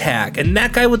Screw Attack and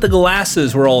that guy with the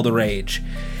glasses were all the rage.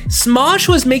 Smosh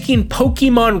was making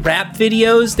Pokemon rap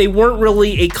videos. They weren't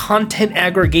really a content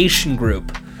aggregation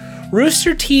group.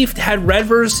 Rooster Teeth had Red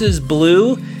vs.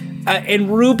 Blue and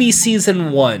Ruby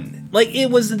Season 1. Like, it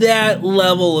was that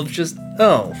level of just,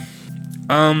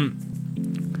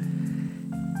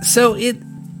 So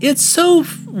it's so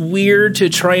weird to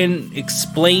try and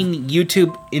explain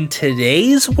YouTube in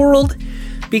today's world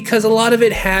because a lot of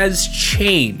it has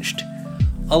changed.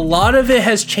 A lot of it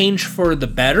has changed for the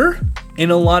better, and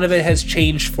a lot of it has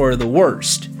changed for the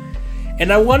worst.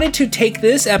 And I wanted to take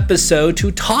this episode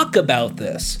to talk about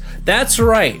this. That's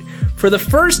right. For the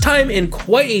first time in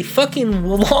quite a fucking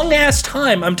long-ass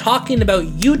time, I'm talking about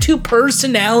YouTube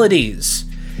personalities.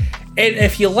 And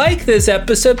if you like this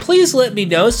episode, please let me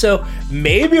know, so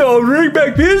maybe I'll bring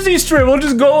back Busy Stream. We'll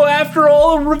just go after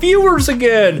all the reviewers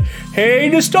again. Hey,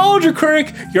 Nostalgia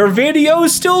Critic, your videos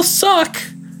still suck.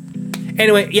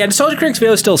 Anyway, yeah, Nostalgia Critic's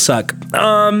videos still suck.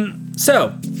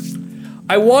 So,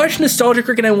 I watched Nostalgia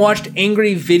Critic and I watched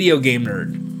Angry Video Game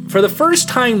Nerd for the first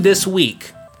time this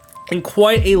week in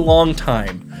quite a long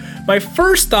time. My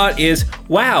first thought is,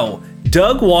 wow,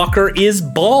 Doug Walker is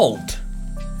bald.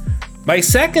 My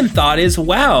second thought is,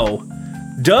 wow,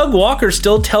 Doug Walker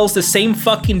still tells the same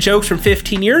fucking jokes from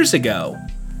 15 years ago.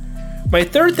 My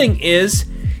third thing is,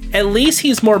 at least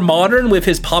he's more modern with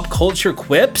his pop culture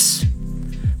quips.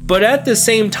 But at the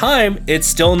same time, it's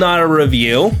still not a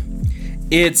review.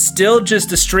 It's still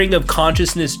just a string of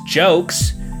consciousness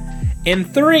jokes.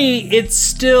 And 3, it's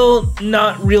still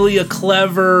not really a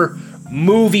clever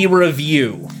movie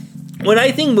review. When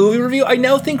I think movie review, I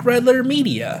now think Red Letter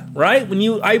Media, right?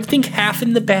 I think Half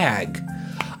in the Bag.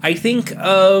 I think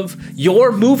of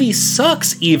Your Movie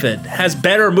Sucks even has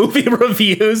better movie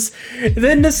reviews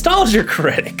than Nostalgia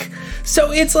Critic.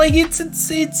 So it's like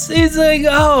it's like,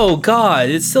 oh god,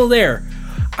 it's still there.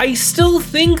 I still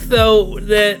think though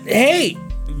that, hey,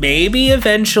 maybe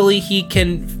eventually he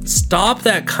can stop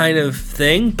that kind of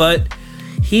thing, but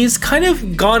he's kind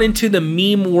of gone into the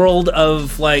meme world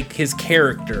of like his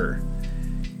character.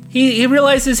 He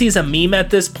realizes he's a meme at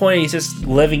this point. He's just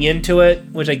living into it,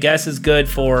 which I guess is good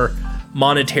for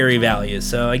monetary value.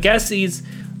 So I guess he's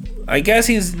I guess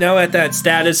he's now at that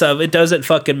status of it doesn't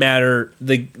fucking matter.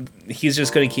 He's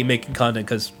just gonna keep making content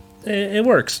because it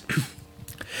works.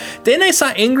 Then I saw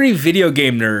Angry Video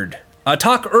Game Nerd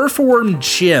talk Earthworm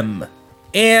Jim.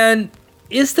 And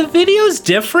is the videos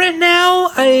different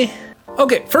now?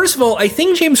 Okay, first of all, I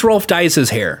think James Rolfe dyes his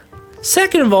hair.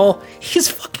 Second of all, he's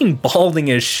fucking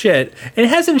balding as shit and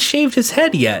hasn't shaved his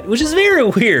head yet, which is very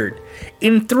weird.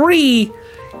 And 3,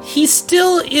 he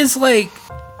still is like,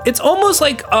 it's almost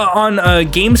like on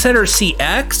Game Center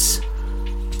CX,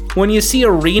 when you see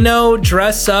a Reno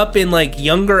dress up in like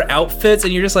younger outfits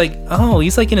and you're just like, oh,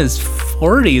 he's like in his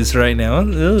 40s right now.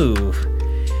 Ooh,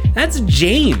 that's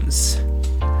James.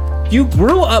 You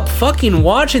grew up fucking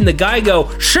watching the guy go,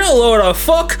 shitload of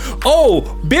fuck,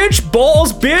 oh, bitch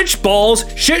balls,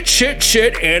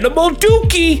 shit, animal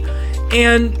dookie.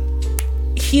 And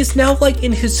he's now like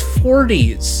in his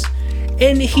 40s.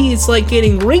 And he's like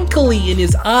getting wrinkly in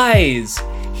his eyes.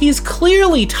 He's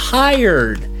clearly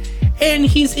tired. And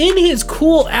he's in his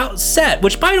cool out set,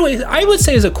 which by the way, I would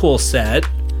say is a cool set.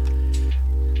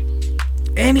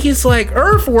 And he's like,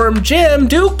 Earthworm Jim,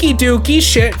 dookie,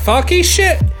 shit, fucky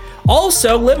shit.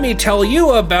 Also, let me tell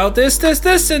you about this,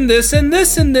 and this. And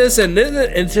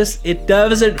just, it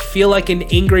doesn't feel like an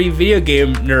Angry Video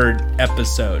Game Nerd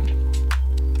episode.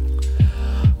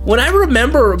 What I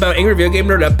remember about Angry Video Game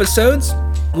Nerd episodes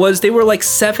was they were like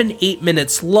 7-8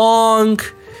 minutes long.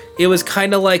 It was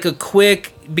kind of like a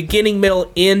quick beginning,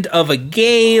 middle, end of a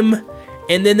game.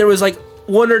 And then there was like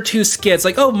 1 or 2 skits,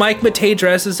 like, oh, Mike Matei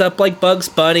dresses up like Bugs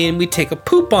Bunny and we take a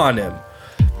poop on him.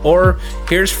 Or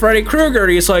here's Freddy Krueger.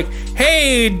 He's like,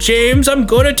 hey, James, I'm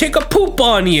going to take a poop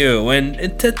on you. And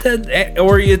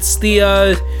or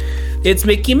it's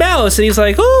Mickey Mouse. And he's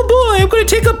like, oh boy, I'm going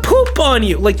to take a poop on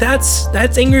you. Like that's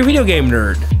Angry Video Game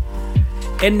Nerd.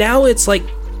 And now it's like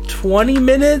 20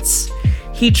 minutes.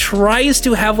 He tries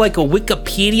to have like a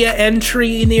Wikipedia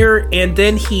entry in there. And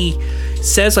then he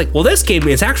says like, well, this game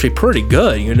is actually pretty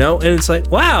good, you know? And it's like,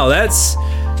 wow, that's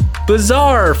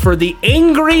bizarre for the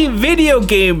Angry Video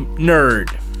Game Nerd.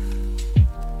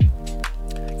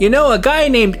 You know, a guy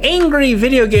named Angry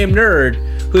Video Game Nerd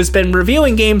who's been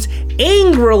reviewing games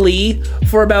angrily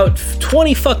for about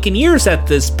 20 fucking years at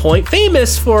this point,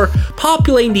 famous for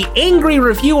populating the angry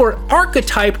reviewer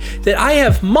archetype that I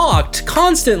have mocked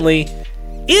constantly,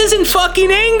 isn't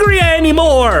fucking angry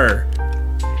anymore.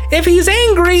 If he's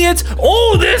angry, it's,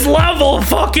 oh, this level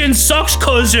fucking sucks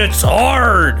cause it's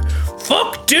hard.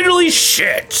 Fuck diddly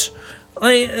shit.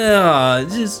 Like,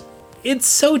 it's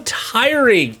so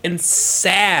tiring and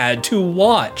sad to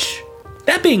watch.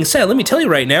 That being said, let me tell you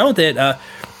right now that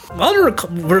other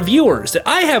reviewers that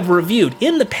I have reviewed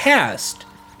in the past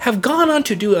have gone on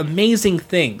to do amazing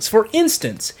things. For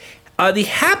instance, the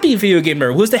Happy Video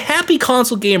Gamer, who's the happy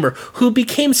console gamer who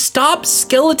became Stop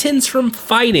Skeletons from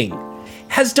Fighting,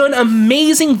 has done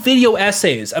amazing video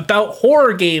essays about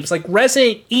horror games like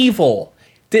Resident Evil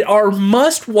that are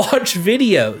must-watch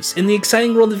videos in the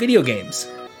exciting world of video games.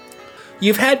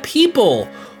 You've had people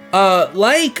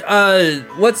like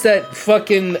what's that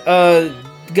fucking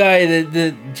guy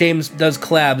that James does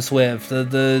collabs with?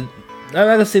 The I'm not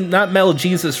gonna say not Metal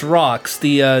Jesus Rocks.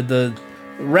 The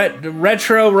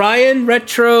Retro Ryan,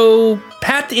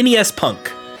 Pat the NES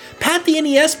Punk. Pat the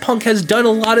NES Punk has done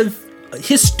a lot of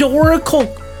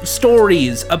historical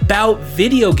stories about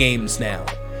video games now,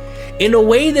 in a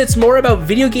way that's more about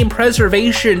video game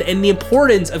preservation and the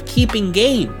importance of keeping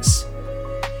games.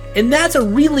 And that's a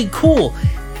really cool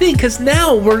thing, because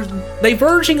now we're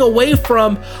diverging away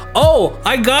from, oh,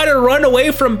 I gotta run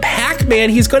away from Pac-Man,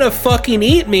 he's gonna fucking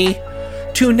eat me,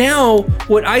 to now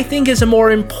what I think is a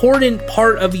more important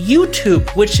part of YouTube,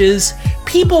 which is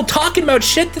people talking about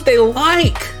shit that they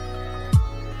like.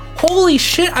 Holy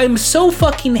shit, I'm so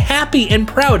fucking happy and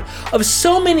proud of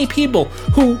so many people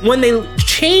who, when they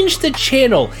changed the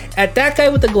channel at That Guy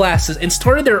with the Glasses and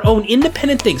started their own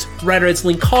independent things, rather it's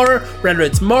Linkara, rather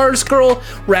it's Mars Girl,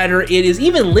 rather it is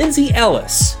even Lindsay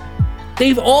Ellis,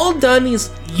 they've all done these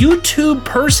YouTube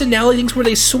personality things where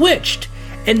they switched,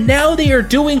 and now they are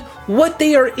doing what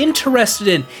they are interested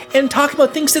in and talking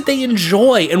about things that they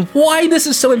enjoy and why this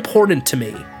is so important to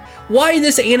me. Why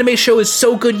this anime show is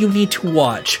so good you need to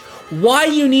watch. Why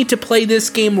you need to play this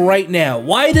game right now.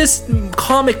 Why this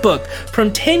comic book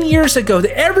from 10 years ago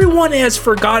that everyone has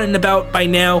forgotten about by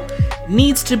now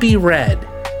needs to be read.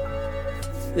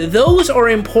 Those are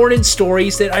important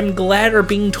stories that I'm glad are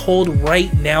being told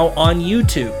right now on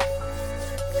YouTube.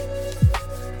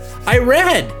 I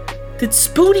read that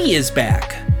Spooty is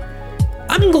back.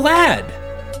 I'm glad.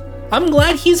 I'm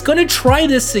glad he's gonna try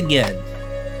this again.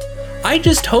 I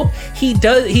just hope he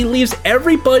leaves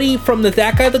everybody from the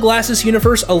That Guy with the Glasses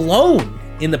universe alone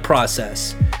in the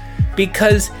process.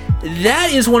 Because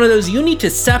that is one of those, you need to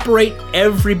separate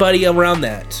everybody around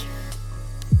that.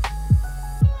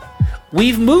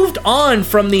 We've moved on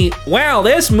from the, wow,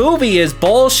 this movie is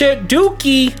bullshit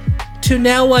dookie, to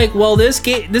now like, well,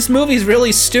 this movie's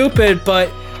really stupid, but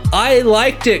I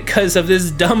liked it because of this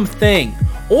dumb thing.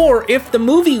 Or if the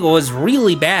movie was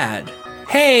really bad,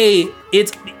 hey,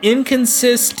 it's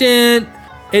inconsistent,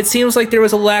 it seems like there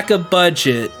was a lack of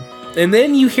budget. And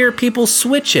then you hear people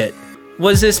switch it.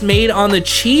 Was this made on the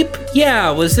cheap? Yeah.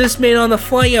 Was this made on the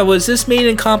fly? Yeah. Was this made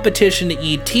in competition to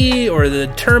E.T. or the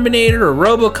Terminator or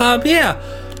RoboCop? Yeah.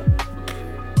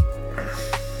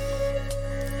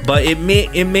 But it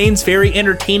remains very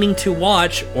entertaining to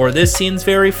watch, or this scene's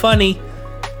very funny,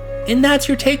 and that's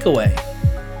your takeaway.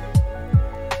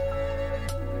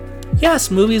 Yes,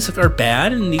 movies are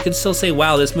bad, and you can still say,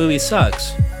 wow, this movie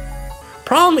sucks.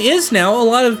 Problem is now, a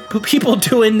lot of people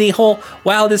doing the whole,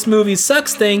 wow, this movie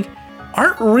sucks thing,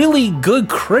 aren't really good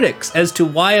critics as to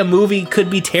why a movie could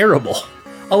be terrible.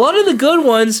 A lot of the good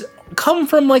ones come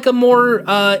from like a more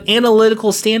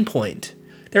analytical standpoint.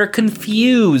 They're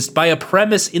confused by a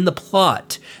premise in the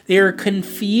plot. They're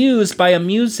confused by a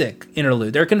music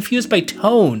interlude. They're confused by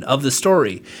tone of the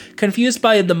story. Confused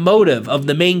by the motive of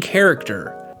the main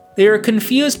character. They're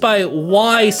confused by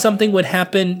why something would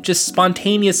happen just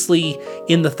spontaneously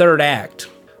in the third act.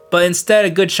 But instead, a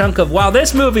good chunk of, wow,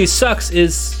 this movie sucks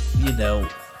is, you know,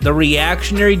 the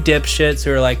reactionary dipshits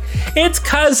who are like, it's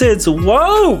 'cause it's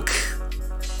woke.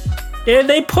 And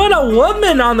they put a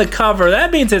woman on the cover.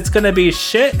 That means it's gonna be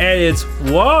shit and it's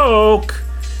woke.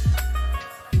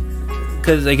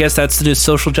 Because I guess that's the new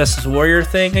social justice warrior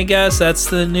thing, I guess. That's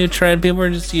the new trend. People are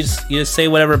just, you just say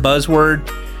whatever buzzword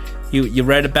you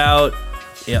read about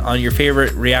on your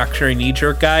favorite reactionary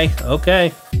knee-jerk guy.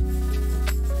 Okay.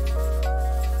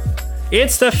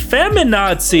 It's the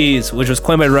feminazis, which was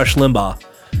coined by Rush Limbaugh.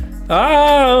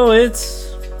 Oh,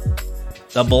 it's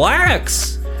the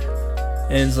blacks.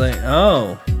 And it's like,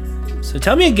 oh. So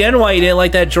tell me again why you didn't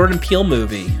like that Jordan Peele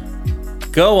movie.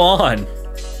 Go on.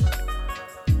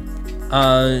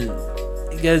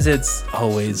 Because it's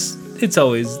always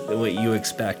what you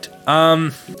expect.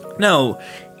 No,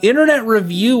 internet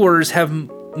reviewers have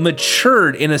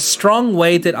matured in a strong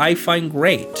way that I find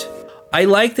great. I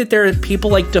like that there are people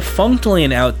like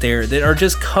Defunctland out there that are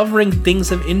just covering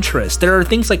things of interest. There are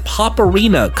things like Pop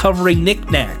Arena covering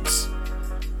knickknacks.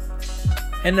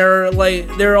 And there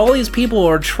are all these people who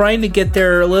are trying to get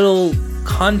their little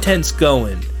contents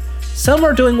going. Some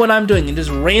are doing what I'm doing and just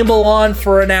ramble on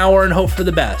for an hour and hope for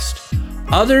the best.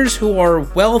 Others who are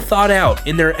well thought out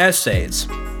in their essays,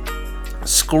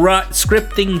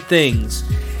 scripting things,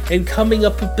 and coming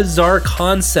up with bizarre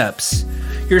concepts.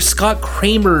 Your Scott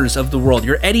Kramers of the world,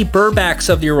 your Eddie Burbacks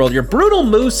of the world, your Brutal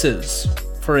Mooses,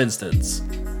 for instance.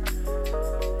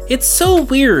 It's so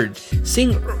weird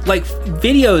seeing like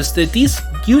videos that these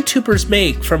YouTubers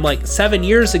make from like 7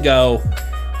 years ago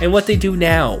and what they do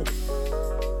now.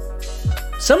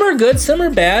 Some are good, some are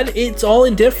bad. It's all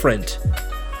indifferent.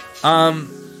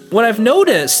 What I've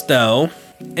noticed though,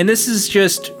 and this is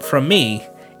just from me,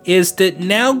 is that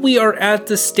now we are at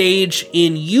the stage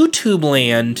in YouTube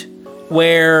land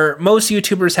where most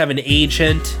YouTubers have an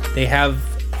agent, they have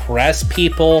press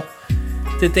people,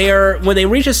 that they are, when they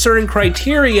reach a certain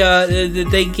criteria,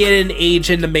 they get an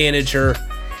agent, a manager,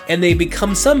 and they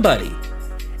become somebody.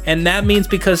 And that means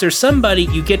because they're somebody,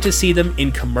 you get to see them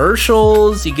in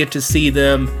commercials, you get to see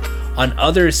them on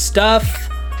other stuff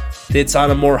that's on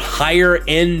a more higher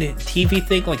end TV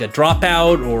thing, like a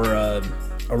Dropout or a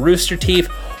Rooster Teeth,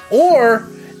 or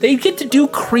they get to do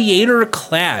Creator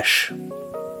Clash.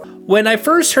 When I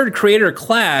first heard Creator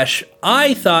Clash,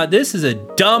 I thought this is a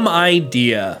dumb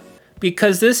idea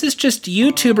because this is just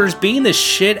YouTubers beating the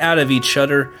shit out of each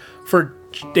other for,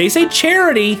 they say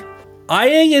charity. I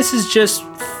think this is just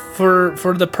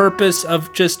for the purpose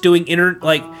of just doing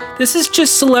this is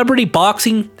just celebrity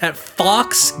boxing, that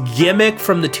Fox gimmick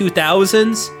from the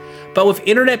 2000s, but with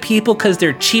internet people because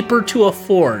they're cheaper to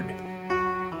afford.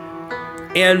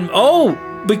 And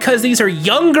because these are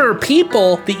younger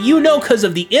people that you know because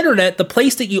of the internet, the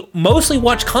place that you mostly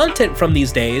watch content from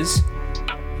these days,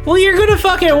 well, you're gonna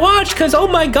fucking watch because, oh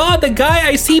my god, the guy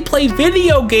I see play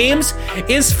video games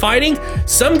is fighting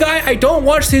some guy I don't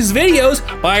watch his videos,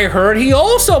 but I heard he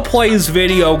also plays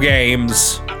video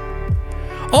games.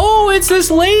 Oh, it's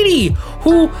this lady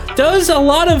who does a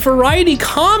lot of variety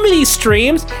comedy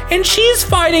streams, and she's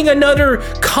fighting another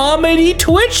comedy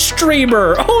Twitch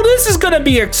streamer. Oh, this is gonna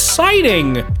be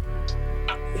exciting.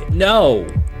 No.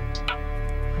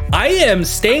 I am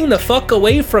staying the fuck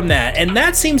away from that, and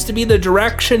that seems to be the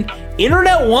direction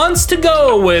internet wants to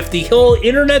go with the whole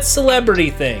internet celebrity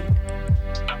thing.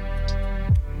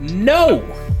 No.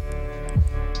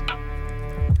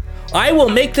 I will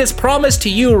make this promise to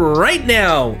you right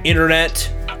now, internet,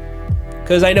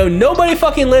 because I know nobody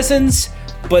fucking listens,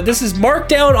 but this is marked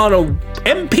down on a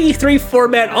MP3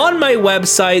 format on my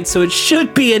website, so it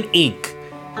should be in ink.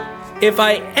 If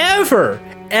I ever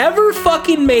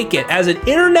fucking make it as an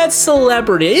internet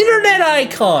celebrity, internet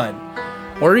icon,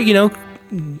 or, you know,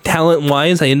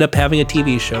 talent-wise, I end up having a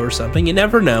TV show or something. You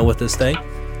never know with this thing.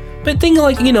 But think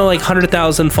like, you know, like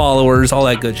 100,000 followers, all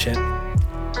that good shit.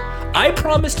 I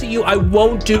promise to you I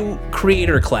won't do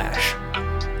Creator Clash.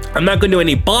 I'm not going to do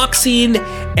any boxing,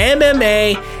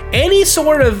 MMA, any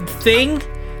sort of thing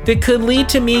that could lead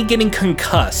to me getting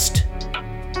concussed.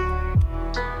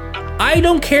 I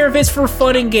don't care if it's for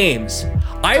fun and games.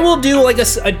 I will do like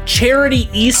a charity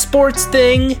esports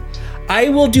thing. I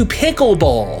will do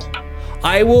pickleball.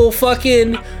 I will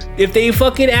fucking, if they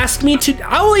fucking ask me to,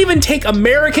 I will even take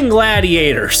American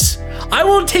Gladiators. I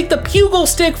won't take the pugil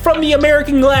stick from the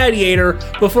American Gladiator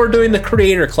before doing the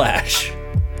Creator Clash.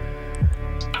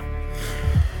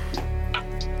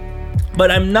 But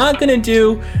I'm not gonna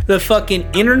do the fucking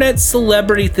internet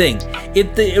celebrity thing.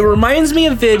 It reminds me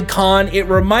of VidCon. It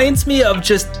reminds me of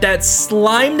just that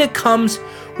slime that comes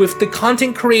with the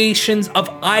content creations of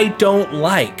I don't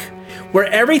like, where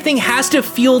everything has to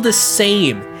feel the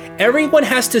same. Everyone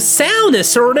has to sound a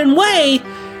certain way.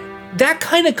 That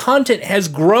kind of content has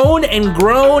grown and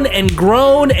grown and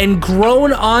grown and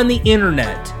grown on the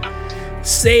internet.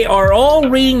 They are all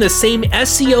reading the same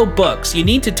SEO books. You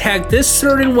need to tag this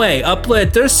certain way, upload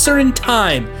at this certain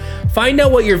time, find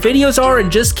out what your videos are,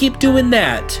 and just keep doing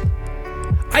that.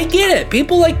 I get it.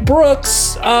 People like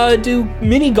Brooks do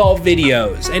mini golf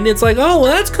videos, and it's like, oh, well,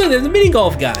 that's good. There's a mini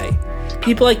golf guy.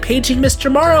 People like Paging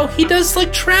Mr. Morrow, he does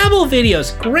like travel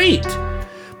videos. Great.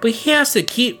 But he has to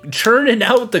keep churning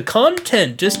out the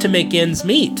content just to make ends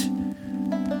meet.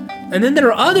 And then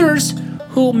there are others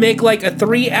who make like a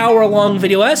 3-hour-long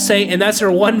video essay, and that's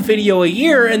their one video a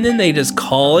year, and then they just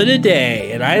call it a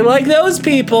day. And I like those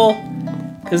people,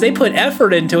 because they put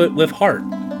effort into it with heart.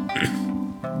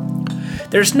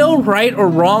 There's no right or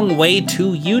wrong way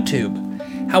to YouTube.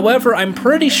 However, I'm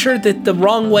pretty sure that the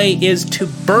wrong way is to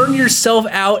burn yourself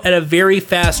out at a very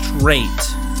fast rate.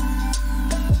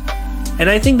 And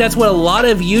I think that's what a lot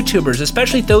of YouTubers,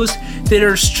 especially those that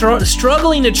are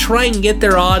struggling to try and get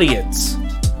their audience,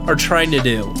 are trying to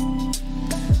do.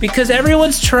 Because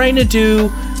everyone's trying to do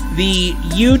the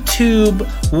YouTube,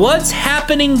 what's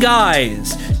happening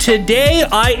guys? Today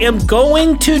I am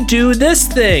going to do this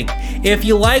thing. If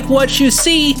you like what you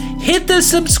see, hit the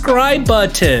subscribe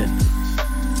button.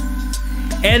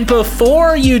 And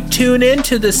before you tune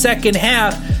into the second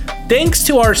half, thanks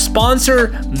to our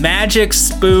sponsor, Magic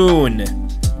Spoon.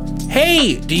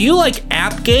 Hey, do you like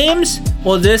app games?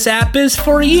 Well, this app is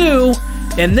for you.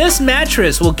 And this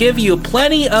mattress will give you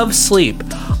plenty of sleep.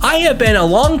 I have been a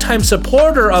longtime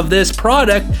supporter of this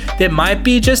product that might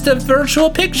be just a virtual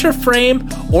picture frame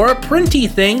or a printy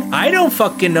thing. I don't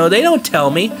fucking know, they don't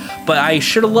tell me, but I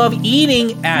sure love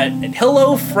eating at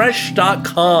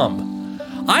HelloFresh.com.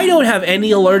 I don't have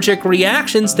any allergic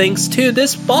reactions thanks to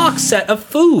this box set of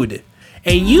food.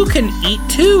 And you can eat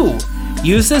too.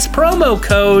 Use this promo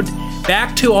code.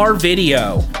 Back to our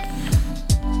video.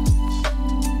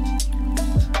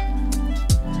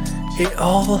 It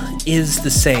all is the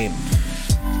same.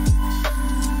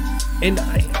 And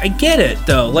I get it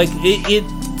though. Like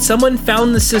someone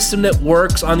found the system that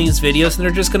works on these videos and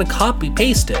they're just gonna copy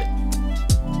paste it.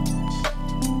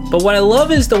 But what I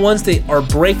love is the ones that are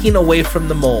breaking away from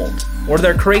the mold, or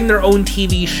they're creating their own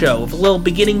TV show with a little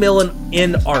beginning, middle, and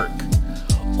end arc.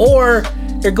 Or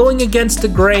they're going against the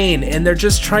grain and they're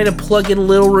just trying to plug in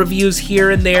little reviews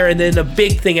here and there and then a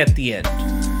big thing at the end.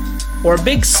 Or a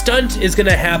big stunt is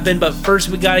gonna happen, but first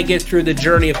we gotta get through the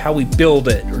journey of how we build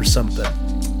it or something.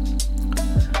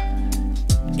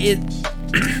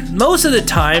 Most of the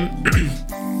time,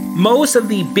 most of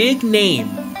the big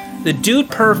name, the Dude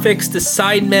Perfects, the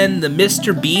Sidemen, the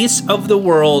Mr. Beasts of the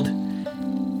world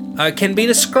can be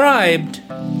described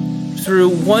through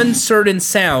one certain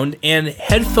sound, and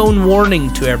headphone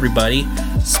warning to everybody,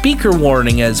 speaker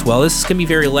warning as well. This is gonna be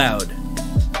very loud.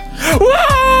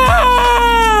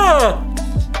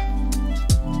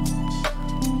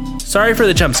 Sorry for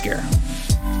the jump scare.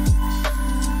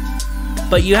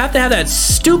 But you have to have that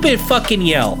stupid fucking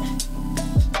yell.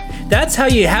 That's how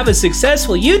you have a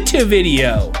successful YouTube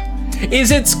video.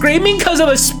 Is it screaming because of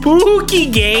a spooky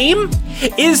game?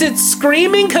 Is it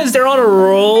screaming because they're on a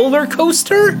roller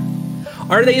coaster?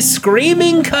 Are they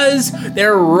screaming because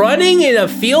they're running in a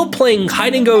field playing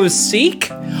hide and go seek?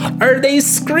 Are they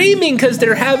screaming because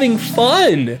they're having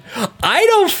fun? I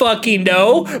don't fucking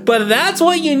know, but that's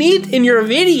what you need in your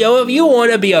video if you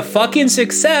want to be a fucking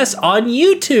success on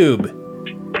YouTube.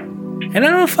 And I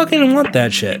don't fucking want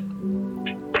that shit.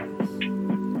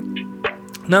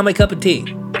 Not my cup of tea.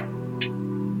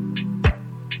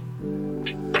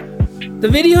 The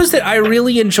videos that I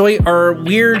really enjoy are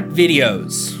weird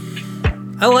videos.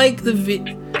 I like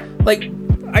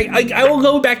I will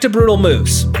go back to Brutal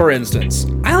Moose, for instance.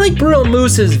 I like Brutal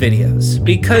Moose's videos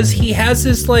because he has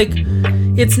this, like,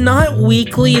 it's not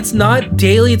weekly, it's not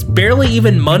daily, it's barely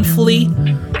even monthly,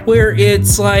 where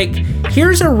it's like,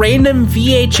 here's a random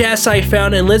VHS I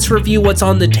found and let's review what's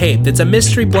on the tape. It's a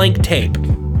mystery blank tape.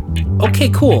 Okay,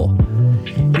 cool.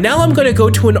 Now I'm gonna go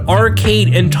to an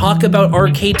arcade and talk about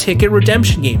arcade ticket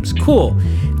redemption games. Cool.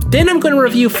 Then I'm gonna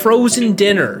review Frozen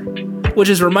Dinner, which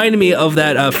is reminding me of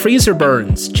that Freezer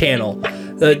Burns channel.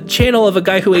 The channel of a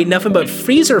guy who ate nothing but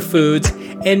freezer foods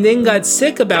and then got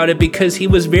sick about it because he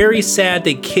was very sad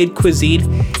that kid cuisine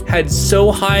had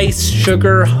so high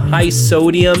sugar, high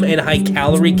sodium, and high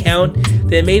calorie count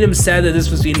that it made him sad that this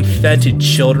was being fed to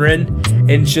children,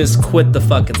 and just quit the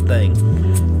fucking thing.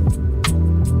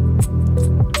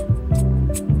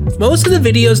 Most of the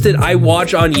videos that I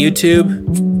watch on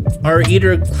YouTube are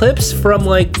either clips from,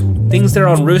 like, things that are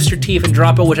on Rooster Teeth and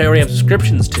Dropout, which I already have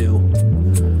subscriptions to.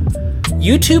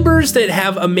 YouTubers that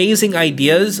have amazing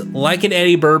ideas, like an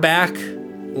Eddie Burback,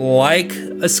 like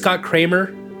a Scott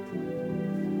Kramer.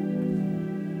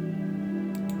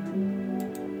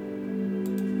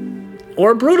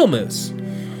 Or Brutal Moose.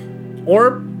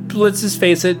 Or, let's just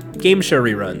face it, game show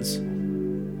reruns.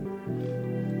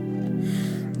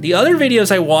 The other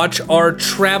videos I watch are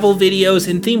travel videos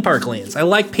in theme park lands. I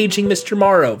like Paging Mr.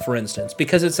 Morrow, for instance,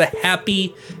 because it's a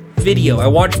happy video. I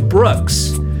watch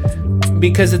Brooks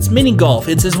because it's mini golf.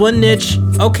 It's his one niche.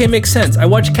 Okay, makes sense. I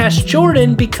watch Cash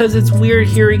Jordan because it's weird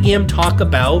hearing him talk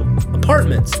about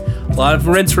apartments. A lot of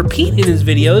rinse repeat in his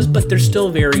videos, but they're still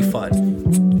very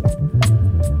fun.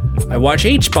 I watch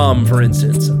H-Bomb, for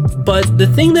instance. But the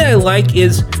thing that I like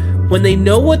is when they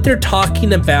know what they're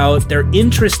talking about, they're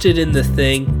interested in the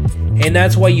thing, and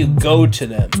that's why you go to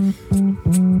them.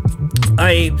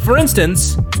 For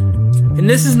instance, and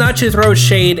this is not to throw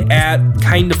shade at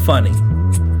Kinda Funny.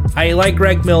 I like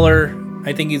Greg Miller.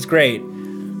 I think he's great.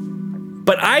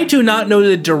 But I do not know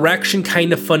the direction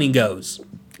Kinda Funny goes.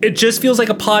 It just feels like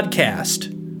a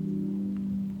podcast.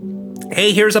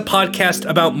 Hey, here's a podcast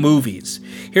about movies.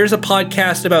 Here's a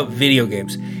podcast about video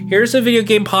games. Here's a video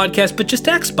game podcast, but just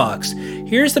Xbox.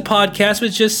 Here's the podcast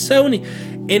with just Sony.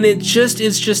 And it's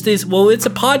just this, well, it's a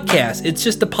podcast. It's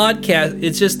just a podcast.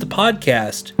 It's just the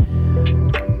podcast.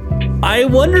 I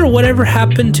wonder whatever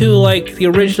happened to, like, the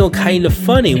original Kinda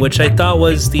Funny, which I thought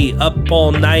was the up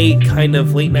all night kind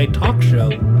of late night talk show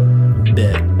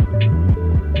bit.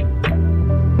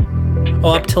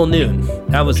 Oh, Up Till Noon.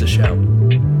 That was the show.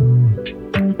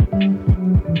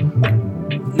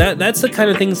 That's the kind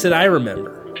of things that I remember.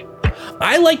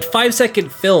 I liked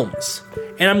 5-second films,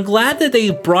 and I'm glad that they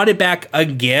brought it back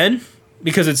again,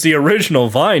 because it's the original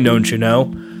Vine, don't you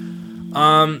know?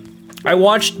 I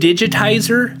watched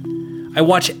Digitizer, I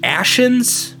watched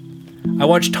Ashens, I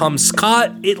watched Tom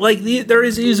Scott. There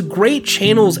is these great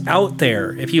channels out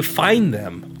there, if you find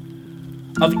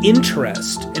them, of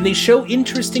interest, and they show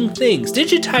interesting things.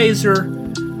 Digitizer,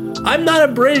 I'm not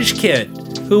a British kid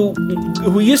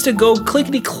who used to go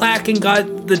clickety-clack and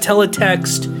got the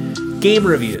teletext game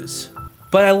reviews.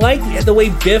 But I like the way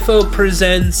Biffo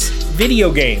presents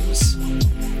video games,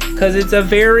 because it's a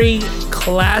very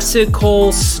classical,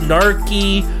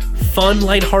 snarky, fun,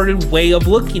 lighthearted way of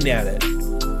looking at it.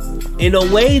 In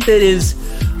a way that is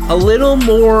a little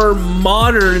more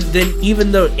modern than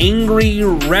even the angry,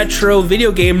 retro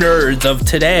video game nerds of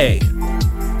today.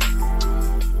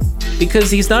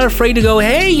 Because he's not afraid to go,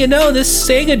 hey, you know, this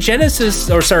Sega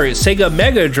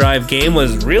Mega Drive game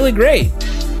was really great.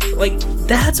 Like,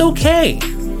 that's okay.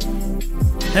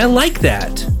 And I like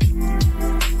that.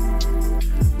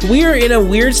 We're in a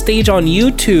weird stage on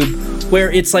YouTube where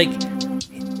it's like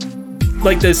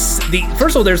this,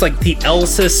 first of all, there's like the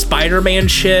Elsa Spider-Man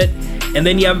shit, and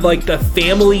then you have like the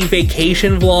family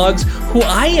vacation vlogs, who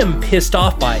I am pissed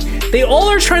off by. They all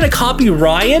are trying to copy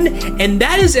Ryan, and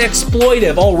that is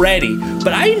exploitive already.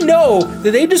 But I know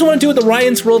that they just want to do the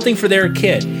Ryan's World thing for their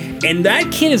kid, and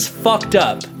that kid is fucked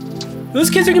up. Those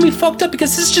kids are gonna be fucked up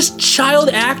because this is just child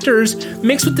actors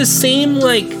mixed with the same,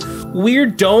 like,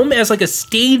 weird dome as like a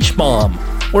stage mom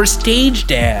or stage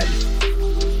dad.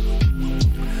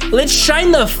 Let's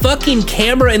shine the fucking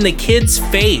camera in the kid's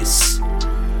face.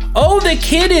 Oh, the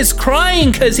kid is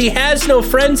crying because he has no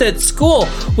friends at school.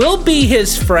 We'll be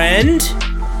his friend.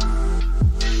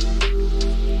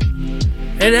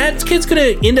 And that kid's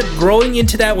gonna end up growing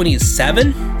into that when he's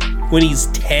 7, when he's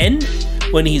 10,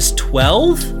 when he's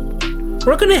 12.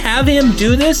 We're gonna have him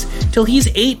do this till he's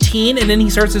 18 and then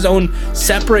he starts his own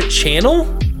separate channel?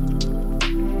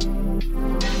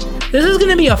 This is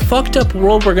gonna be a fucked up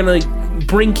world we're gonna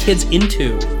bring kids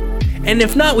into. And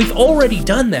if not, we've already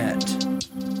done that.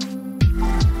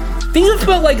 Think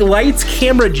about like Lights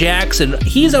Camera Jackson.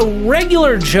 He's a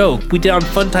regular joke we did on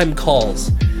Funtime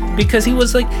Calls. Because he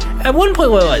was like, at one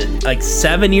point, like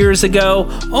 7 years ago,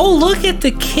 oh, look at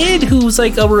the kid who's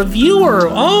like a reviewer.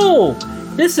 Oh,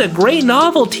 this is a great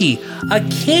novelty. A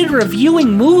kid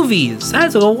reviewing movies.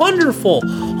 That's wonderful.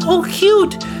 Oh,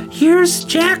 cute. Here's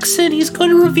Jackson. He's going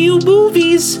to review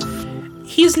movies.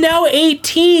 He's now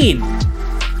 18.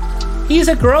 He's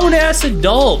a grown-ass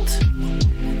adult.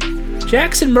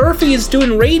 Jackson Murphy is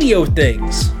doing radio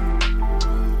things.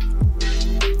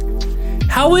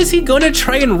 How is he gonna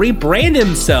try and rebrand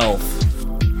himself?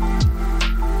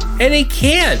 And he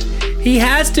can't. He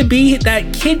has to be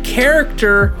that kid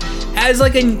character as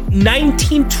like a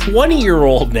 19,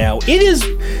 20-year-old now. It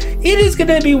is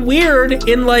gonna be weird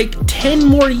in like 10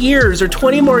 more years or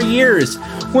 20 more years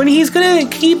when he's gonna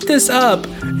keep this up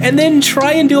and then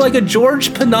try and do like a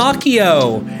George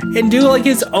Pinocchio and do like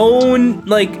his own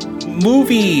like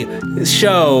movie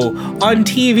show on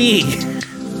TV.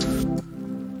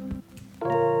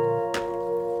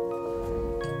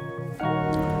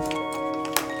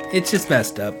 It's just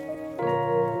messed up.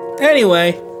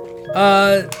 Anyway,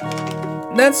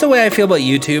 that's the way I feel about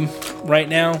YouTube right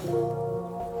now.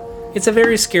 It's a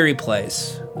very scary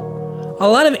place. A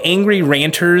lot of angry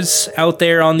ranters out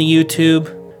there on the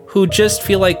YouTube who just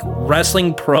feel like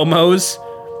wrestling promos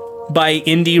by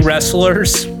indie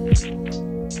wrestlers.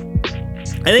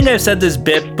 I think I've said this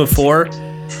bit before.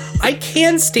 I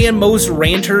can't stand most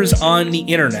ranters on the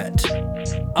internet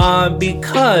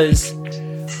because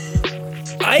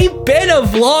I've been a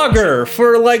vlogger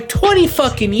for like 20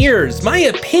 fucking years. My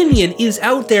opinion is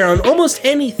out there on almost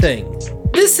anything.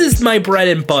 This is my bread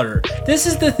and butter. This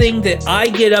is the thing that I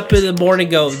get up in the morning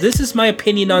and go, this is my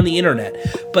opinion on the internet.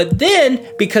 But then,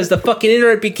 because the fucking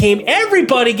internet became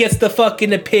everybody gets the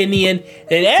fucking opinion,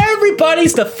 and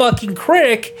everybody's the fucking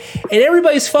critic, and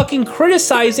everybody's fucking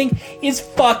criticizing is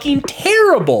fucking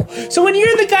terrible. So when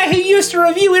you're the guy who used to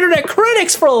review internet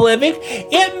critics for a living,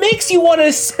 it makes you want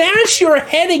to smash your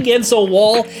head against a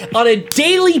wall on a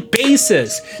daily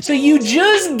basis. So you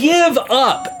just give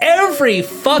up every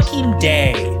fucking day.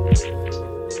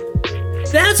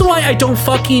 That's why I don't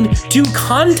fucking do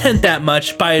content that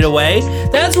much, by the way.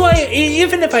 That's why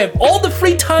even if I have all the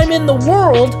free time in the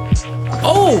world,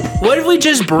 oh, what if we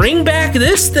just bring back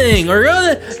this thing? Or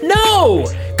no,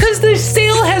 because the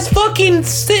sale has fucking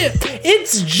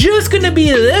it's just gonna be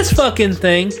this fucking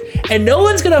thing, and no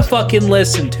one's gonna fucking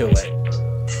listen to it.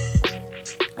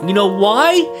 You know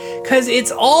why? Because it's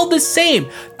all the same.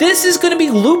 This is going to be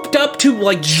looped up to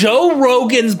like Joe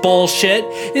Rogan's bullshit.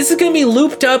 This is going to be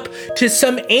looped up to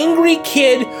some angry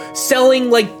kid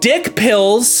selling like dick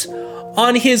pills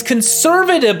on his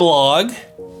conservative blog.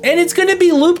 And it's going to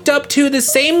be looped up to the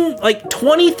same like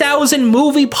 20,000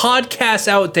 movie podcasts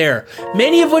out there.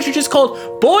 Many of which are just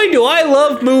called, Boy Do I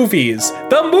Love Movies,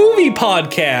 the movie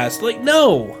podcast. Like,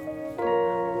 no.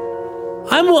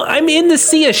 I'm in the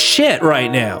sea of shit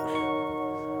right now.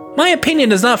 My opinion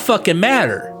does not fucking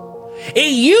matter.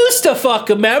 It used to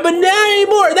fucking matter, but not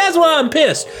anymore. That's why I'm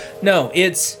pissed. No,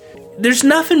 there's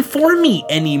nothing for me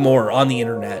anymore on the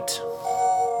internet.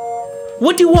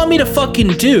 What do you want me to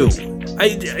fucking do?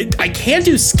 I can't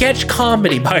do sketch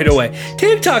comedy, by the way.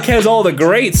 TikTok has all the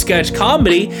great sketch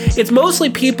comedy. It's mostly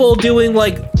people doing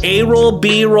like A-roll,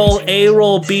 B-roll,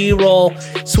 A-roll, B-roll,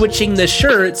 switching the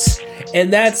shirts.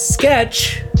 And that's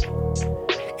sketch.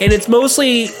 And it's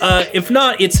mostly, if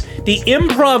not, it's the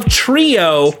improv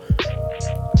trio,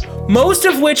 most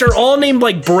of which are all named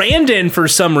like Brandon for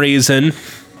some reason.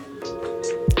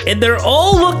 And they're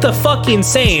all look the fucking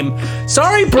same.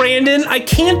 Sorry, Brandon, I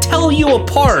can't tell you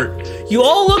apart. You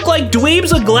all look like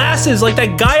dweebs with glasses like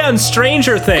that guy on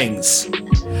Stranger Things.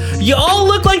 You all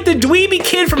look like the dweeby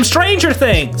kid from Stranger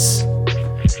Things.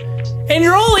 And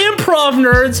you're all improv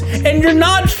nerds, and you're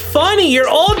not funny. You're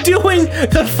all doing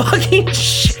the fucking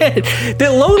shit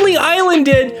that Lonely Island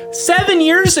did 7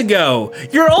 years ago.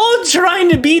 You're all trying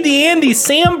to be the Andy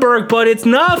Samberg, but it's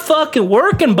not fucking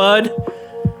working, bud.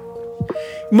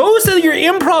 Most of your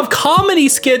improv comedy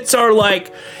skits are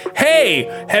like,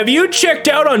 Hey, have you checked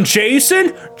out on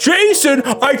Jason? Jason,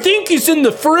 I think he's in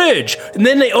the fridge. And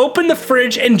then they open the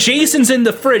fridge and Jason's in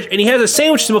the fridge and he has a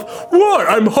sandwich. What?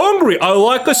 I'm hungry. I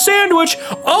like a sandwich.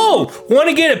 Oh, want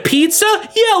to get a pizza?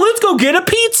 Yeah, let's go get a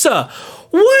pizza.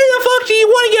 Why the fuck do you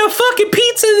want to get a fucking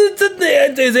pizza?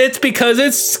 It's because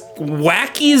it's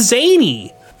wacky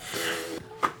zany.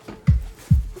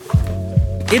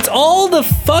 It's all the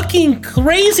fucking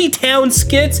crazy town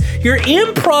skits your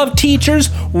improv teachers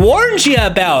warned you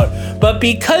about. But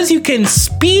because you can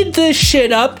speed this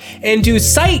shit up and do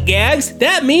sight gags,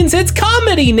 that means it's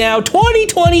comedy now,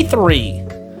 2023.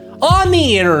 On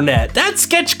the internet. That's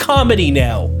sketch comedy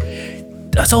now.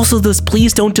 That's also those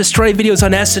Please Don't Destroy videos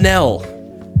on SNL.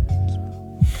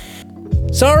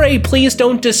 Sorry, Please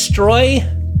Don't Destroy.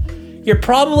 You're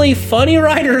probably funny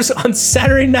writers on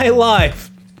Saturday Night Live.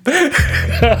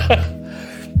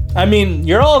 I mean,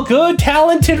 you're all good,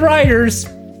 talented writers.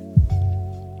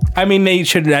 I mean, they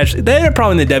shouldn't actually. They're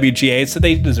probably in the WGA, so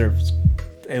they deserve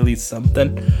at least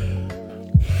something.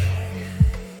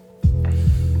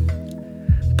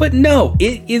 But no,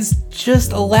 it is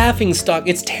just a laughingstock.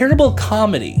 It's terrible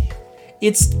comedy.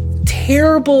 It's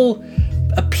terrible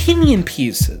opinion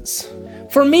pieces.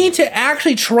 For me to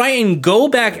actually try and go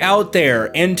back out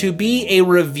there and to be a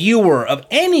reviewer of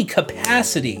any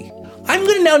capacity, I'm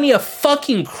gonna now need a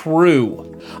fucking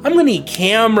crew. I'm gonna need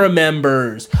camera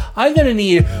members. I'm gonna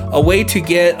need a way to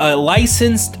get a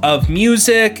license of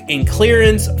music and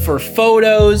clearance for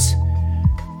photos.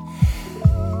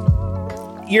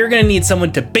 You're gonna need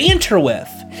someone to banter with.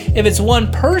 If it's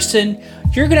one person,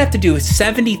 you're gonna have to do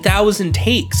 70,000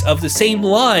 takes of the same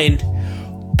line.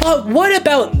 But what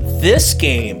about this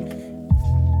game?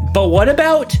 But what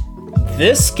about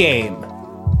this game?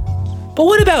 But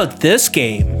what about this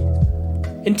game?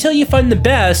 Until you find the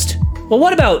best, well,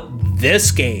 what about this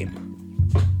game?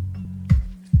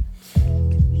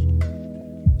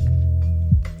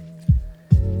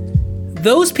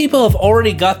 Those people have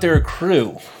already got their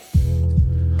crew.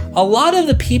 A lot of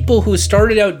the people who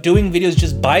started out doing videos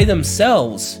just by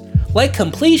themselves, like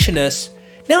Completionists,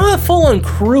 now have a full-on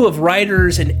crew of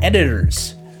writers and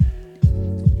editors.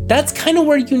 That's kind of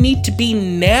where you need to be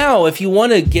now if you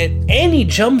want to get any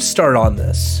jump start on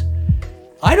this.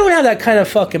 I don't have that kind of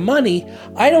fucking money.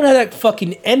 I don't have that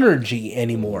fucking energy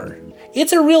anymore.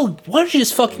 It's a real, why don't you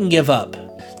just fucking give up?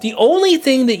 The only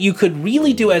thing that you could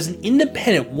really do as an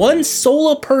independent, one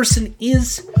solo person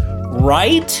is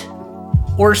write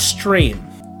or stream.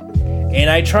 And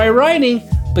I try writing,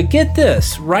 but get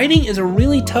this, writing is a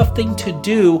really tough thing to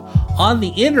do on the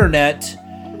internet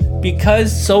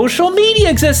because social media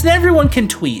exists and everyone can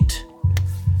tweet.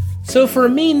 So for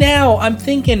me now, I'm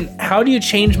thinking, how do you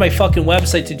change my fucking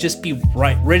website to just be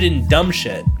written dumb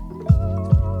shit?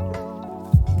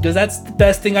 Because that's the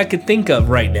best thing I could think of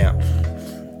right now.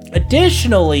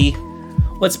 Additionally,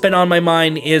 what's been on my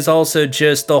mind is also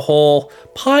just the whole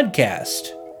podcast.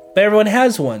 But everyone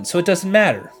has one, so it doesn't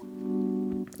matter.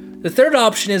 The third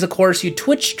option is, of course, you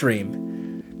Twitch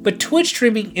stream. But Twitch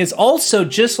streaming is also,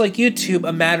 just like YouTube,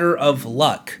 a matter of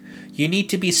luck. You need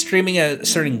to be streaming a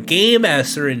certain game at a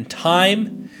certain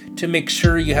time to make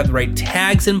sure you have the right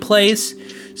tags in place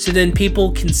so then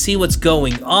people can see what's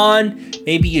going on.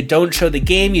 Maybe you don't show the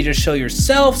game, you just show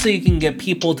yourself so you can get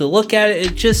people to look at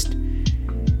it.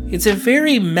 It's a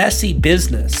very messy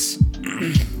business.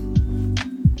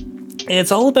 And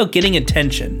it's all about getting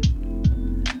attention.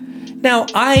 Now,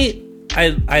 I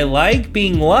like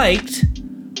being liked.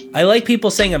 I like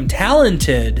people saying I'm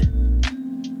talented.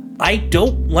 I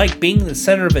don't like being the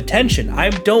center of attention. I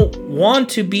don't want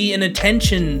to be an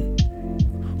attention...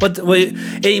 we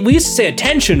used to say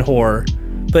attention whore,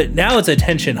 but now it's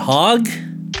attention hog.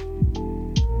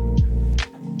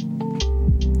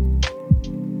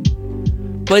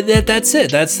 But that's it.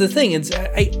 That's the thing. It's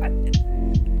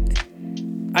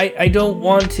I don't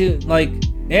want to, like,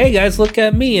 hey guys, look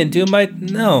at me and do my...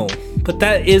 No. But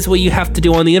that is what you have to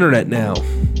do on the internet now.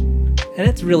 And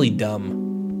it's really dumb.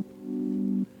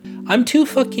 I'm too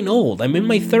fucking old. I'm in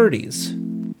my 30s.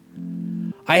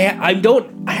 I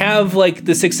don't have, like,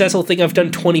 the successful thing I've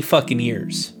done 20 fucking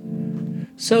years.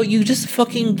 So you just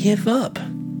fucking give up.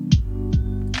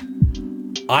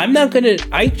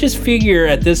 I just figure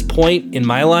at this point in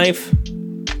my life,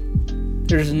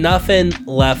 there's nothing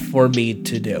left for me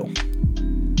to do.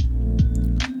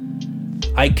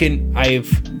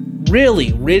 I've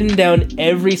really written down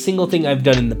every single thing I've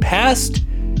done in the past,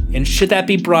 and should that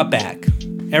be brought back?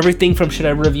 Everything from should I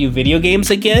review video games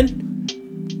again,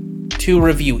 to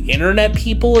review internet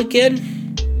people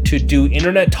again, to do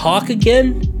internet talk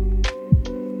again,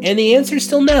 and the answer is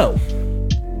still no.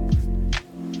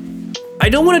 I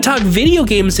don't want to talk video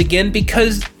games again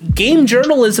because game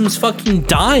journalism's fucking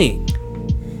dying.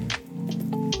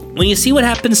 When you see what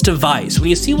happens to Vice, when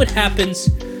you see what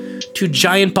happens to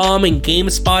Giant Bomb and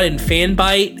GameSpot and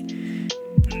Fanbyte,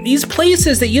 these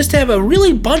places that used to have a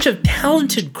really bunch of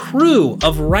talented crew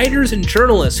of writers and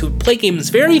journalists who play games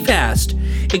very fast,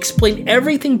 explain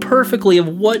everything perfectly of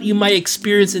what you might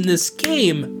experience in this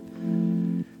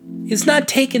game, is not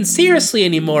taken seriously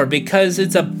anymore because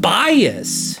it's a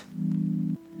bias.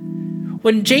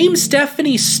 When James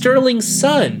Stephanie Sterling's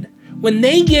son, when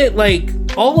they get like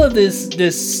all of this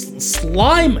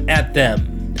slime at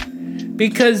them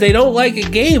because they don't like a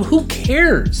game, who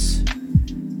cares?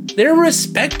 They're a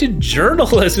respected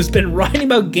journalist who's been writing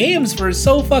about games for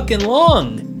so fucking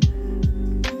long.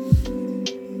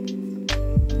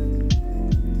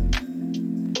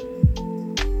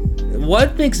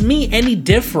 What makes me any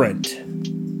different?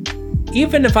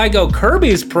 Even if I go,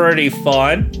 Kirby's pretty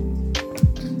fun.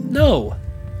 No.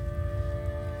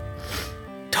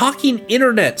 Talking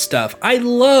internet stuff. I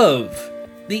love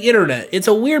the internet. It's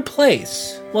a weird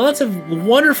place. Lots of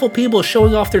wonderful people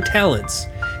showing off their talents.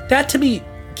 That to me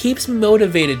keeps me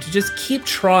motivated to just keep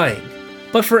trying.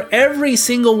 But for every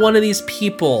single one of these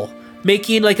people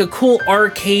making like a cool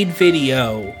arcade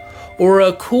video or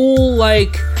a cool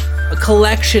like a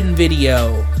collection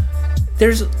video,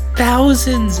 there's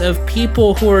thousands of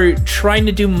people who are trying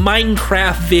to do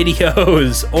Minecraft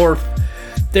videos, or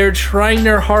they're trying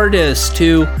their hardest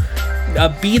to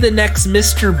be the next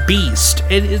Mr. Beast.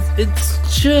 And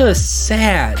it's just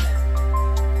sad.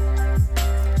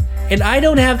 And I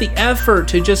don't have the effort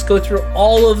to just go through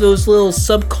all of those little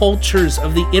subcultures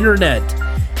of the internet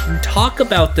and talk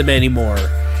about them anymore.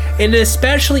 And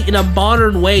especially in a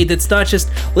modern way that's not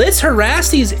just, let's harass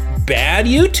these bad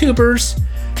YouTubers,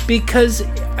 because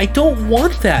I don't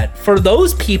want that for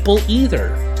those people either.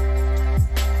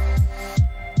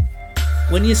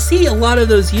 When you see a lot of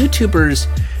those YouTubers,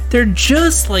 they're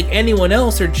just like anyone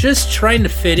else. They're just trying to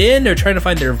fit in. They're trying to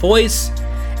find their voice.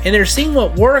 And they're seeing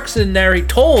what works, and they're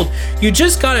told, you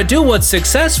just gotta do what's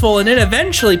successful, and then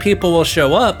eventually people will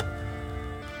show up.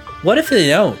 What if they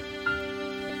don't?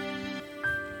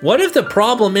 What if the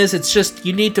problem is it's just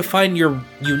you need to find your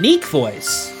unique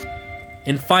voice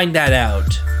and find that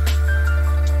out?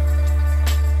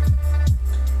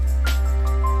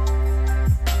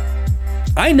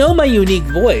 I know my unique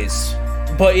voice,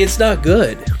 but it's not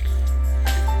good.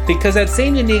 Because that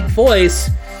same unique voice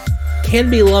can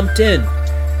be lumped in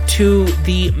to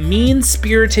the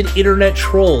mean-spirited internet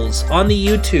trolls on the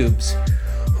YouTubes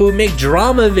who make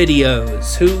drama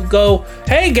videos, who go,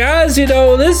 hey guys, you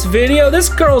know, this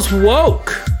girl's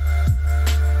woke.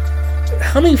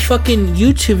 How many fucking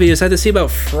YouTube videos I had to see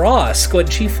about Frost when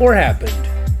G4 happened?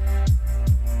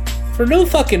 For no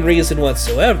fucking reason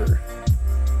whatsoever.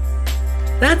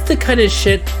 That's the kind of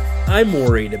shit I'm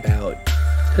worried about.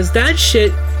 Because that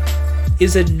shit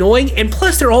is annoying, and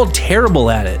plus they're all terrible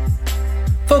at it.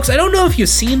 Folks, I don't know if you've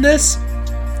seen this,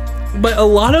 but a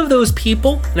lot of those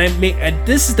people, and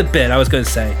this is the bit I was going to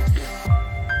say,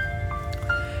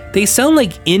 they sound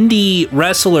like indie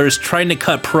wrestlers trying to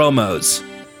cut promos.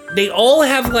 They all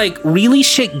have like really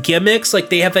shit gimmicks, like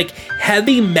they have like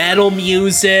heavy metal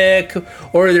music,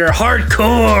 or they're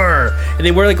hardcore, and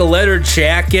they wear like a leather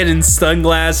jacket and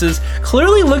sunglasses,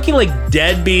 clearly looking like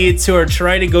deadbeats who are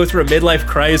trying to go through a midlife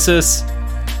crisis.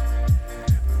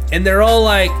 And they're all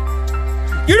like,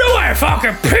 you know what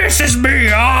fucking pisses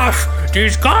me off?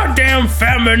 These goddamn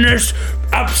feminists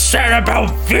upset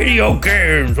about video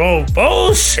games. Oh,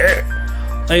 bullshit.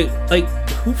 Like,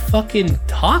 who fucking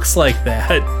talks like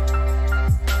that?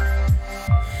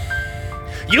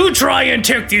 You try and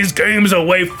take these games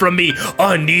away from me,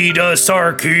 Anita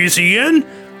Sarkeesian.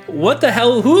 What the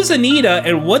hell? Who's Anita,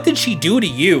 and what did she do to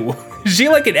you? Is she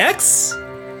like an ex?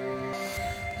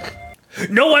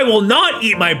 No, I will not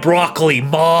eat my broccoli,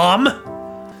 Mom.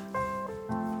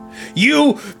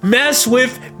 You mess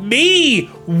with me,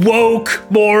 woke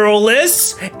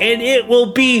moralists, and it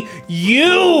will be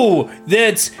you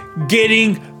that's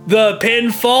getting the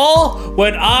pinfall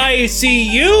when I see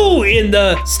you in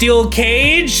the steel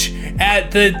cage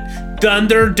at the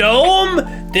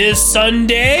Thunderdome this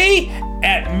Sunday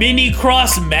at Mini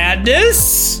Cross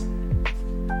Madness.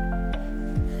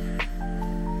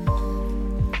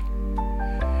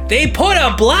 They put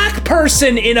a black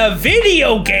person in a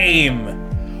video game.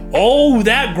 Oh,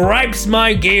 that gripes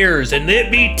my gears, and let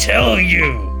me tell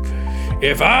you,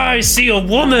 if I see a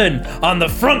woman on the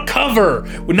front cover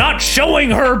not showing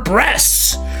her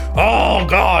breasts, oh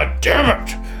god damn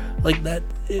it. Like that,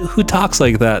 who talks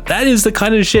like that? That is the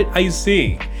kind of shit I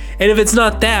see. And if it's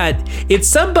not that, it's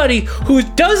somebody who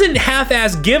doesn't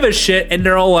half-ass give a shit, and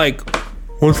they're all like,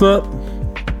 what's that?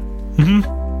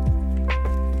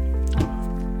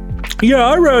 Yeah,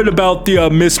 I read about the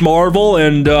Miss Marvel,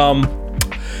 and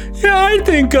yeah, I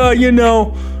think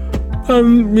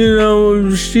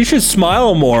she should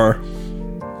smile more.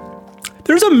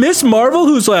 There's a Miss Marvel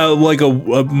who's like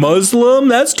a Muslim.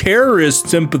 That's terrorist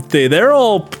sympathy. They're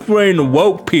all playing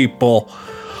woke people.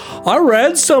 I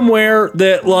read somewhere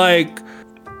that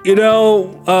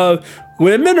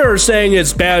women are saying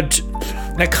it's bad.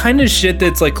 That kind of shit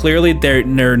that's like clearly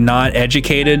they're not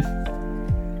educated.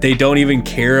 They don't even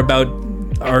care about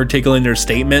articulating their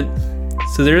statement.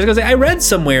 So they're just gonna say, I read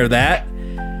somewhere that.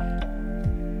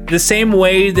 The same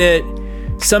way that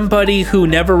somebody who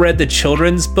never read the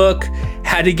children's book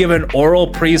had to give an oral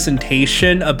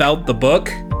presentation about the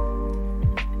book.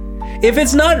 If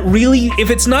it's not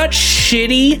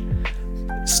shitty,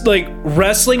 like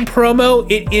wrestling promo,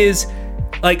 it is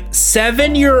like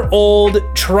 7-year-old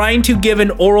trying to give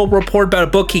an oral report about a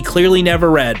book he clearly never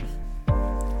read.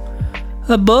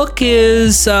 The book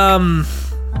is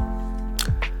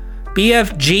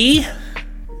BFG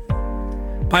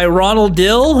by Ronald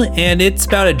Dill, and it's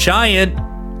about a giant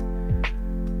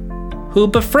who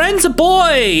befriends a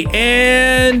boy,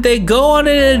 and they go on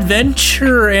an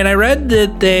adventure. And I read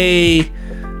that they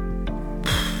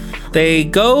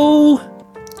go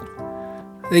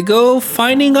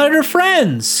finding other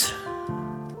friends,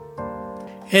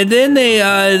 and then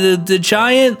the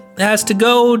giant has to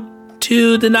go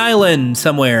to an island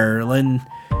somewhere, and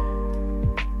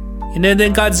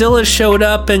then Godzilla showed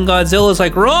up, and Godzilla's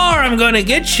like, roar, I'm gonna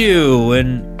get you.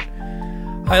 And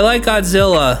I like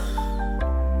Godzilla.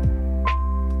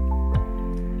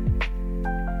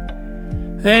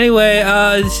 Anyway,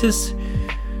 it's just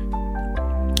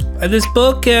this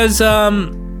book is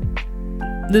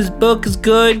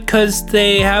good because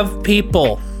they have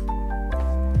people.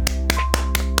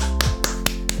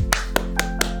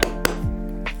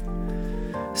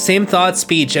 Same thought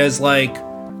speech as like,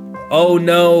 oh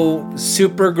no,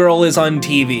 Supergirl is on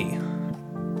TV.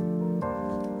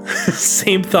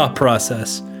 Same thought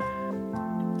process.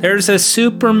 There's a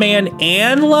Superman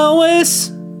and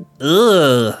Lois?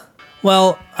 Ugh.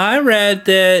 Well, I read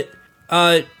that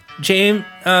Dean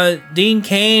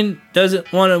Cain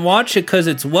doesn't want to watch it because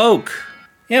it's woke.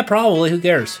 Yeah, probably. Who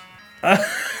cares?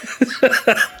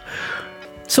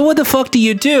 So what the fuck do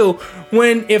you do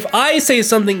when if I say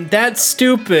something that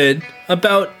stupid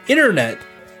about internet?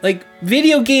 Like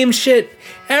video game shit.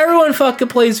 Everyone fucking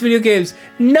plays video games.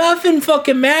 Nothing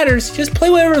fucking matters. Just play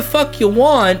whatever the fuck you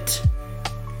want.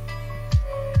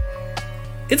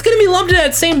 It's gonna be lumped in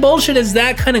that same bullshit as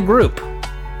that kind of group.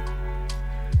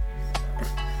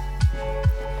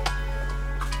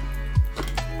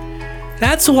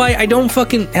 That's why I don't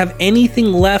fucking have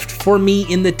anything left for me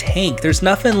in the tank. There's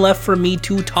nothing left for me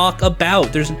to talk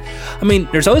about. There's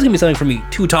always gonna be something for me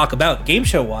to talk about game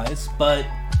show wise, but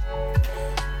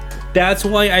that's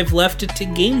why I've left it to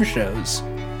game shows.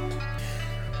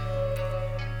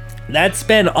 That's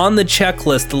been on the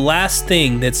checklist, the last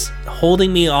thing that's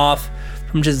holding me off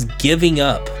from just giving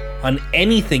up on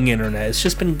anything internet. It's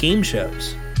just been game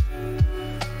shows.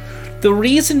 The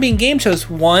reason being game shows,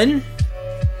 one,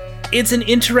 it's an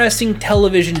interesting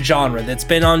television genre that's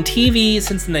been on TV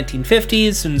since the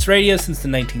 1950s, since radio since the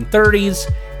 1930s,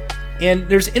 and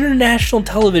there's international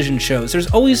television shows.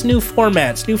 There's always new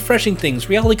formats, new freshing things,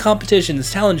 reality competitions,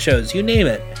 talent shows, you name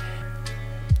it.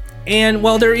 And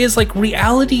while there is like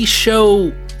reality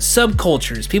show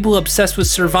subcultures, people obsessed with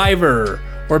Survivor,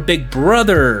 or Big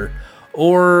Brother,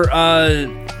 or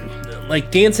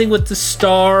like Dancing with the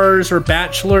Stars, or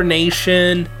Bachelor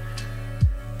Nation,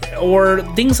 or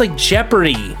things like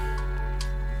Jeopardy,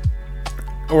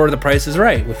 or The Price is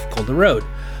Right with Golden Road.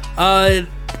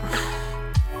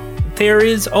 There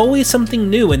is always something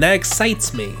new, and that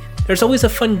excites me. There's always a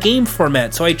fun game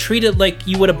format, so I treat it like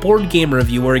you would a board game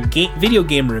review or a video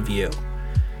game review.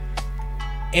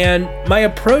 And my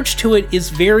approach to it is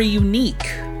very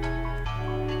unique.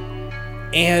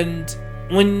 And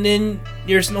when then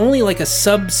there's only like a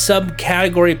sub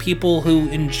category of people who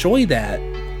enjoy that,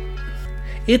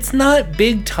 it's not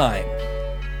big time.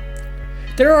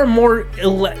 There are more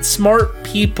smart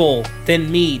people than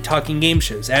me talking game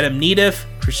shows. Adam Nedeff,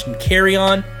 Christian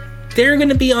Carrion, they're going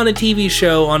to be on a TV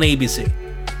show on ABC.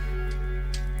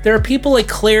 There are people like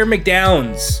Claire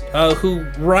McDowns who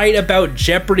write about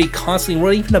Jeopardy constantly,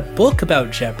 wrote even a book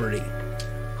about Jeopardy,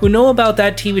 who know about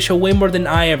that TV show way more than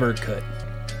I ever could.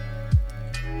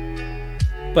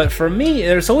 But for me,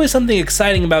 there's always something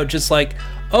exciting about just like,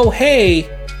 oh hey,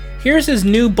 here's this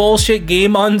new bullshit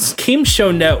game on Game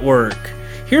Show Network.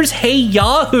 Here's Hey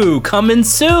Yahoo coming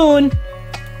soon.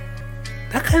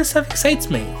 That kind of stuff excites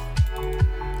me.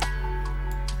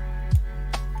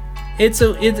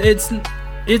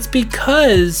 It's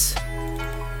because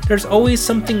there's always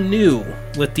something new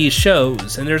with these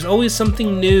shows, and there's always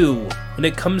something new when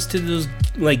it comes to those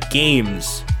like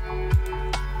games.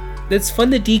 It's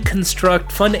fun to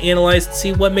deconstruct, fun to analyze, and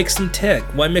see what makes them tick,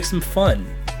 what makes them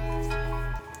fun.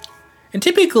 And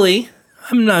typically,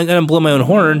 I'm not gonna blow my own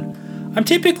horn, I'm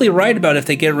typically right about if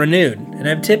they get renewed, and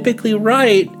I'm typically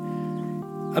right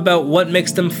about what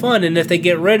makes them fun, and if they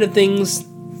get rid of things,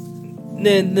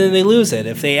 then they lose it.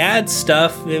 If they add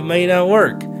stuff, it might not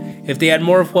work. If they add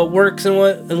more of what works and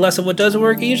less of what doesn't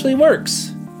work, it usually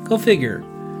works. Go figure.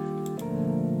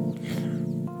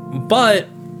 But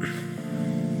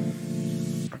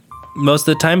most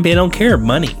of the time, they don't care.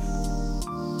 Money.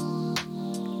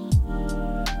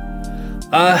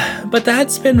 But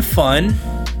that's been fun.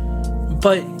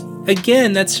 But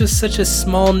again, that's just such a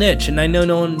small niche, and I know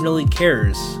no one really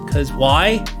cares. Because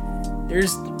why?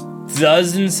 There's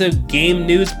dozens of game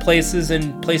news places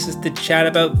and places to chat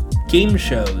about game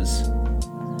shows.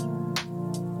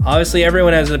 Obviously,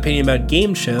 everyone has an opinion about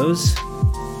game shows.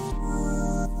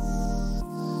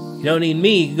 You don't need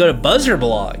me. You can go to Buzzer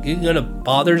Blog. You can go to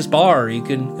Bother's Bar. You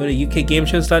can go to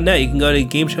ukgameshows.net. You can go to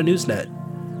Game Show Newsnet.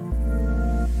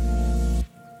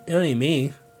 You don't need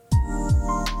me.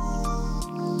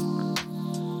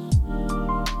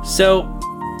 So,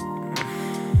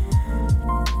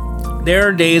 there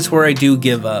are days where I do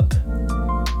give up. And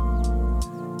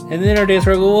then there are days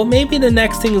where I go, well, maybe the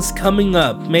next thing is coming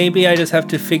up. Maybe I just have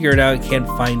to figure it out. I can't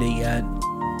find it yet.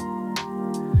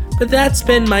 But that's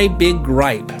been my big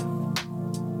gripe.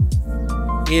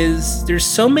 Is there's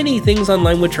so many things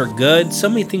online which are good, so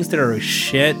many things that are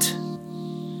shit.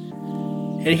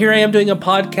 And here I am doing a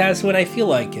podcast when I feel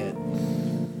like it.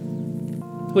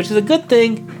 Which is a good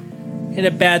thing and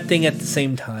a bad thing at the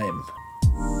same time.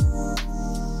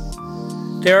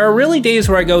 There are really days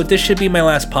where I go, this should be my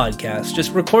last podcast.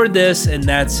 Just record this and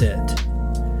that's it.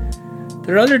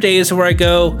 There are other days where I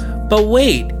go, but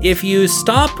wait, if you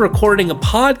stop recording a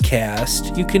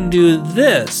podcast, you can do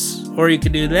this, or you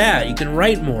can do that. You can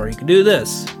write more, you can do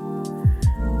this.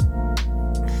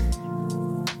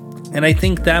 And I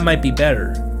think that might be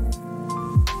better.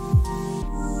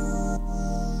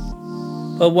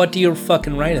 But what do you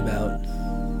fucking write about?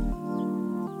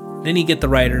 Then you get the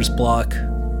writer's block.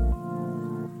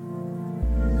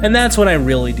 And that's when I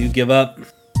really do give up.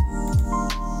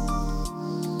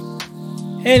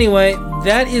 Anyway,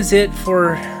 that is it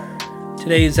for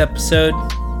today's episode.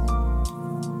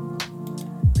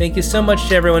 Thank you so much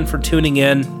to everyone for tuning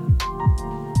in.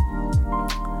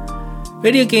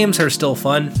 Video games are still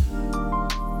fun.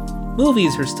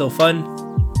 Movies are still fun.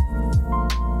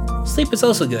 Sleep is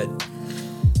also good.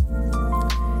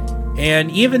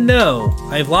 And even though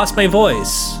I've lost my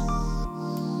voice,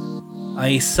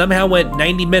 I somehow went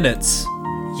 90 minutes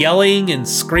yelling and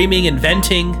screaming and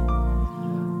venting.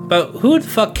 But who the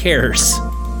fuck cares?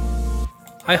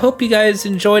 I hope you guys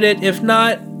enjoyed it. If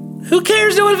not, who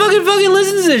cares? No one fucking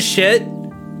listens to this shit.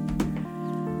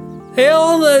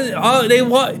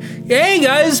 Hey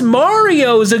guys,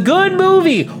 Mario is a good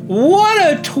movie.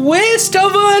 What a twist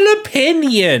of an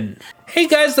opinion. Hey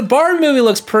guys, the Barbie movie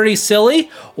looks pretty silly.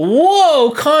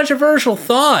 Whoa, controversial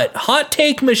thought. Hot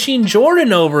take machine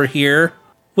Jordan over here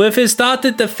with his thought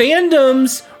that the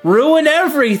fandoms ruin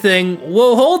everything.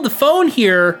 Well, hold the phone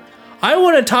here. I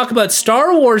want to talk about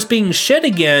Star Wars being shit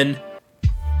again.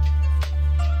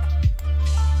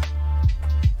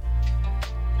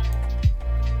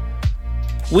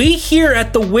 We here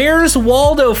at the Where's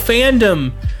Waldo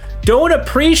fandom don't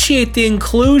appreciate the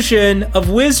inclusion of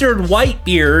Wizard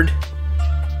Whitebeard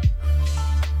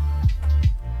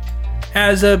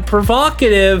as a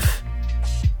provocative...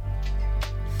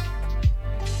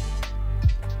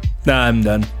 Nah, I'm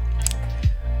done.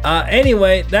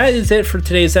 Anyway, that is it for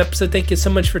today's episode. Thank you so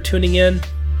much for tuning in.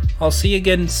 I'll see you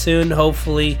again soon,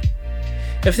 hopefully.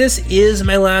 If this is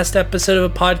my last episode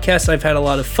of a podcast, I've had a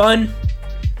lot of fun.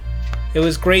 It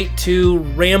was great to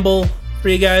ramble for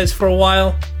you guys for a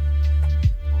while.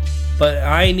 But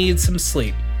I need some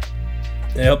sleep.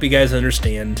 I hope you guys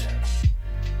understand.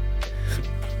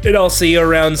 And I'll see you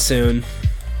around soon.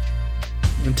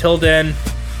 Until then,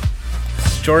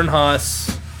 it's Jordan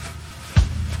Haas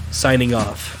signing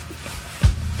off.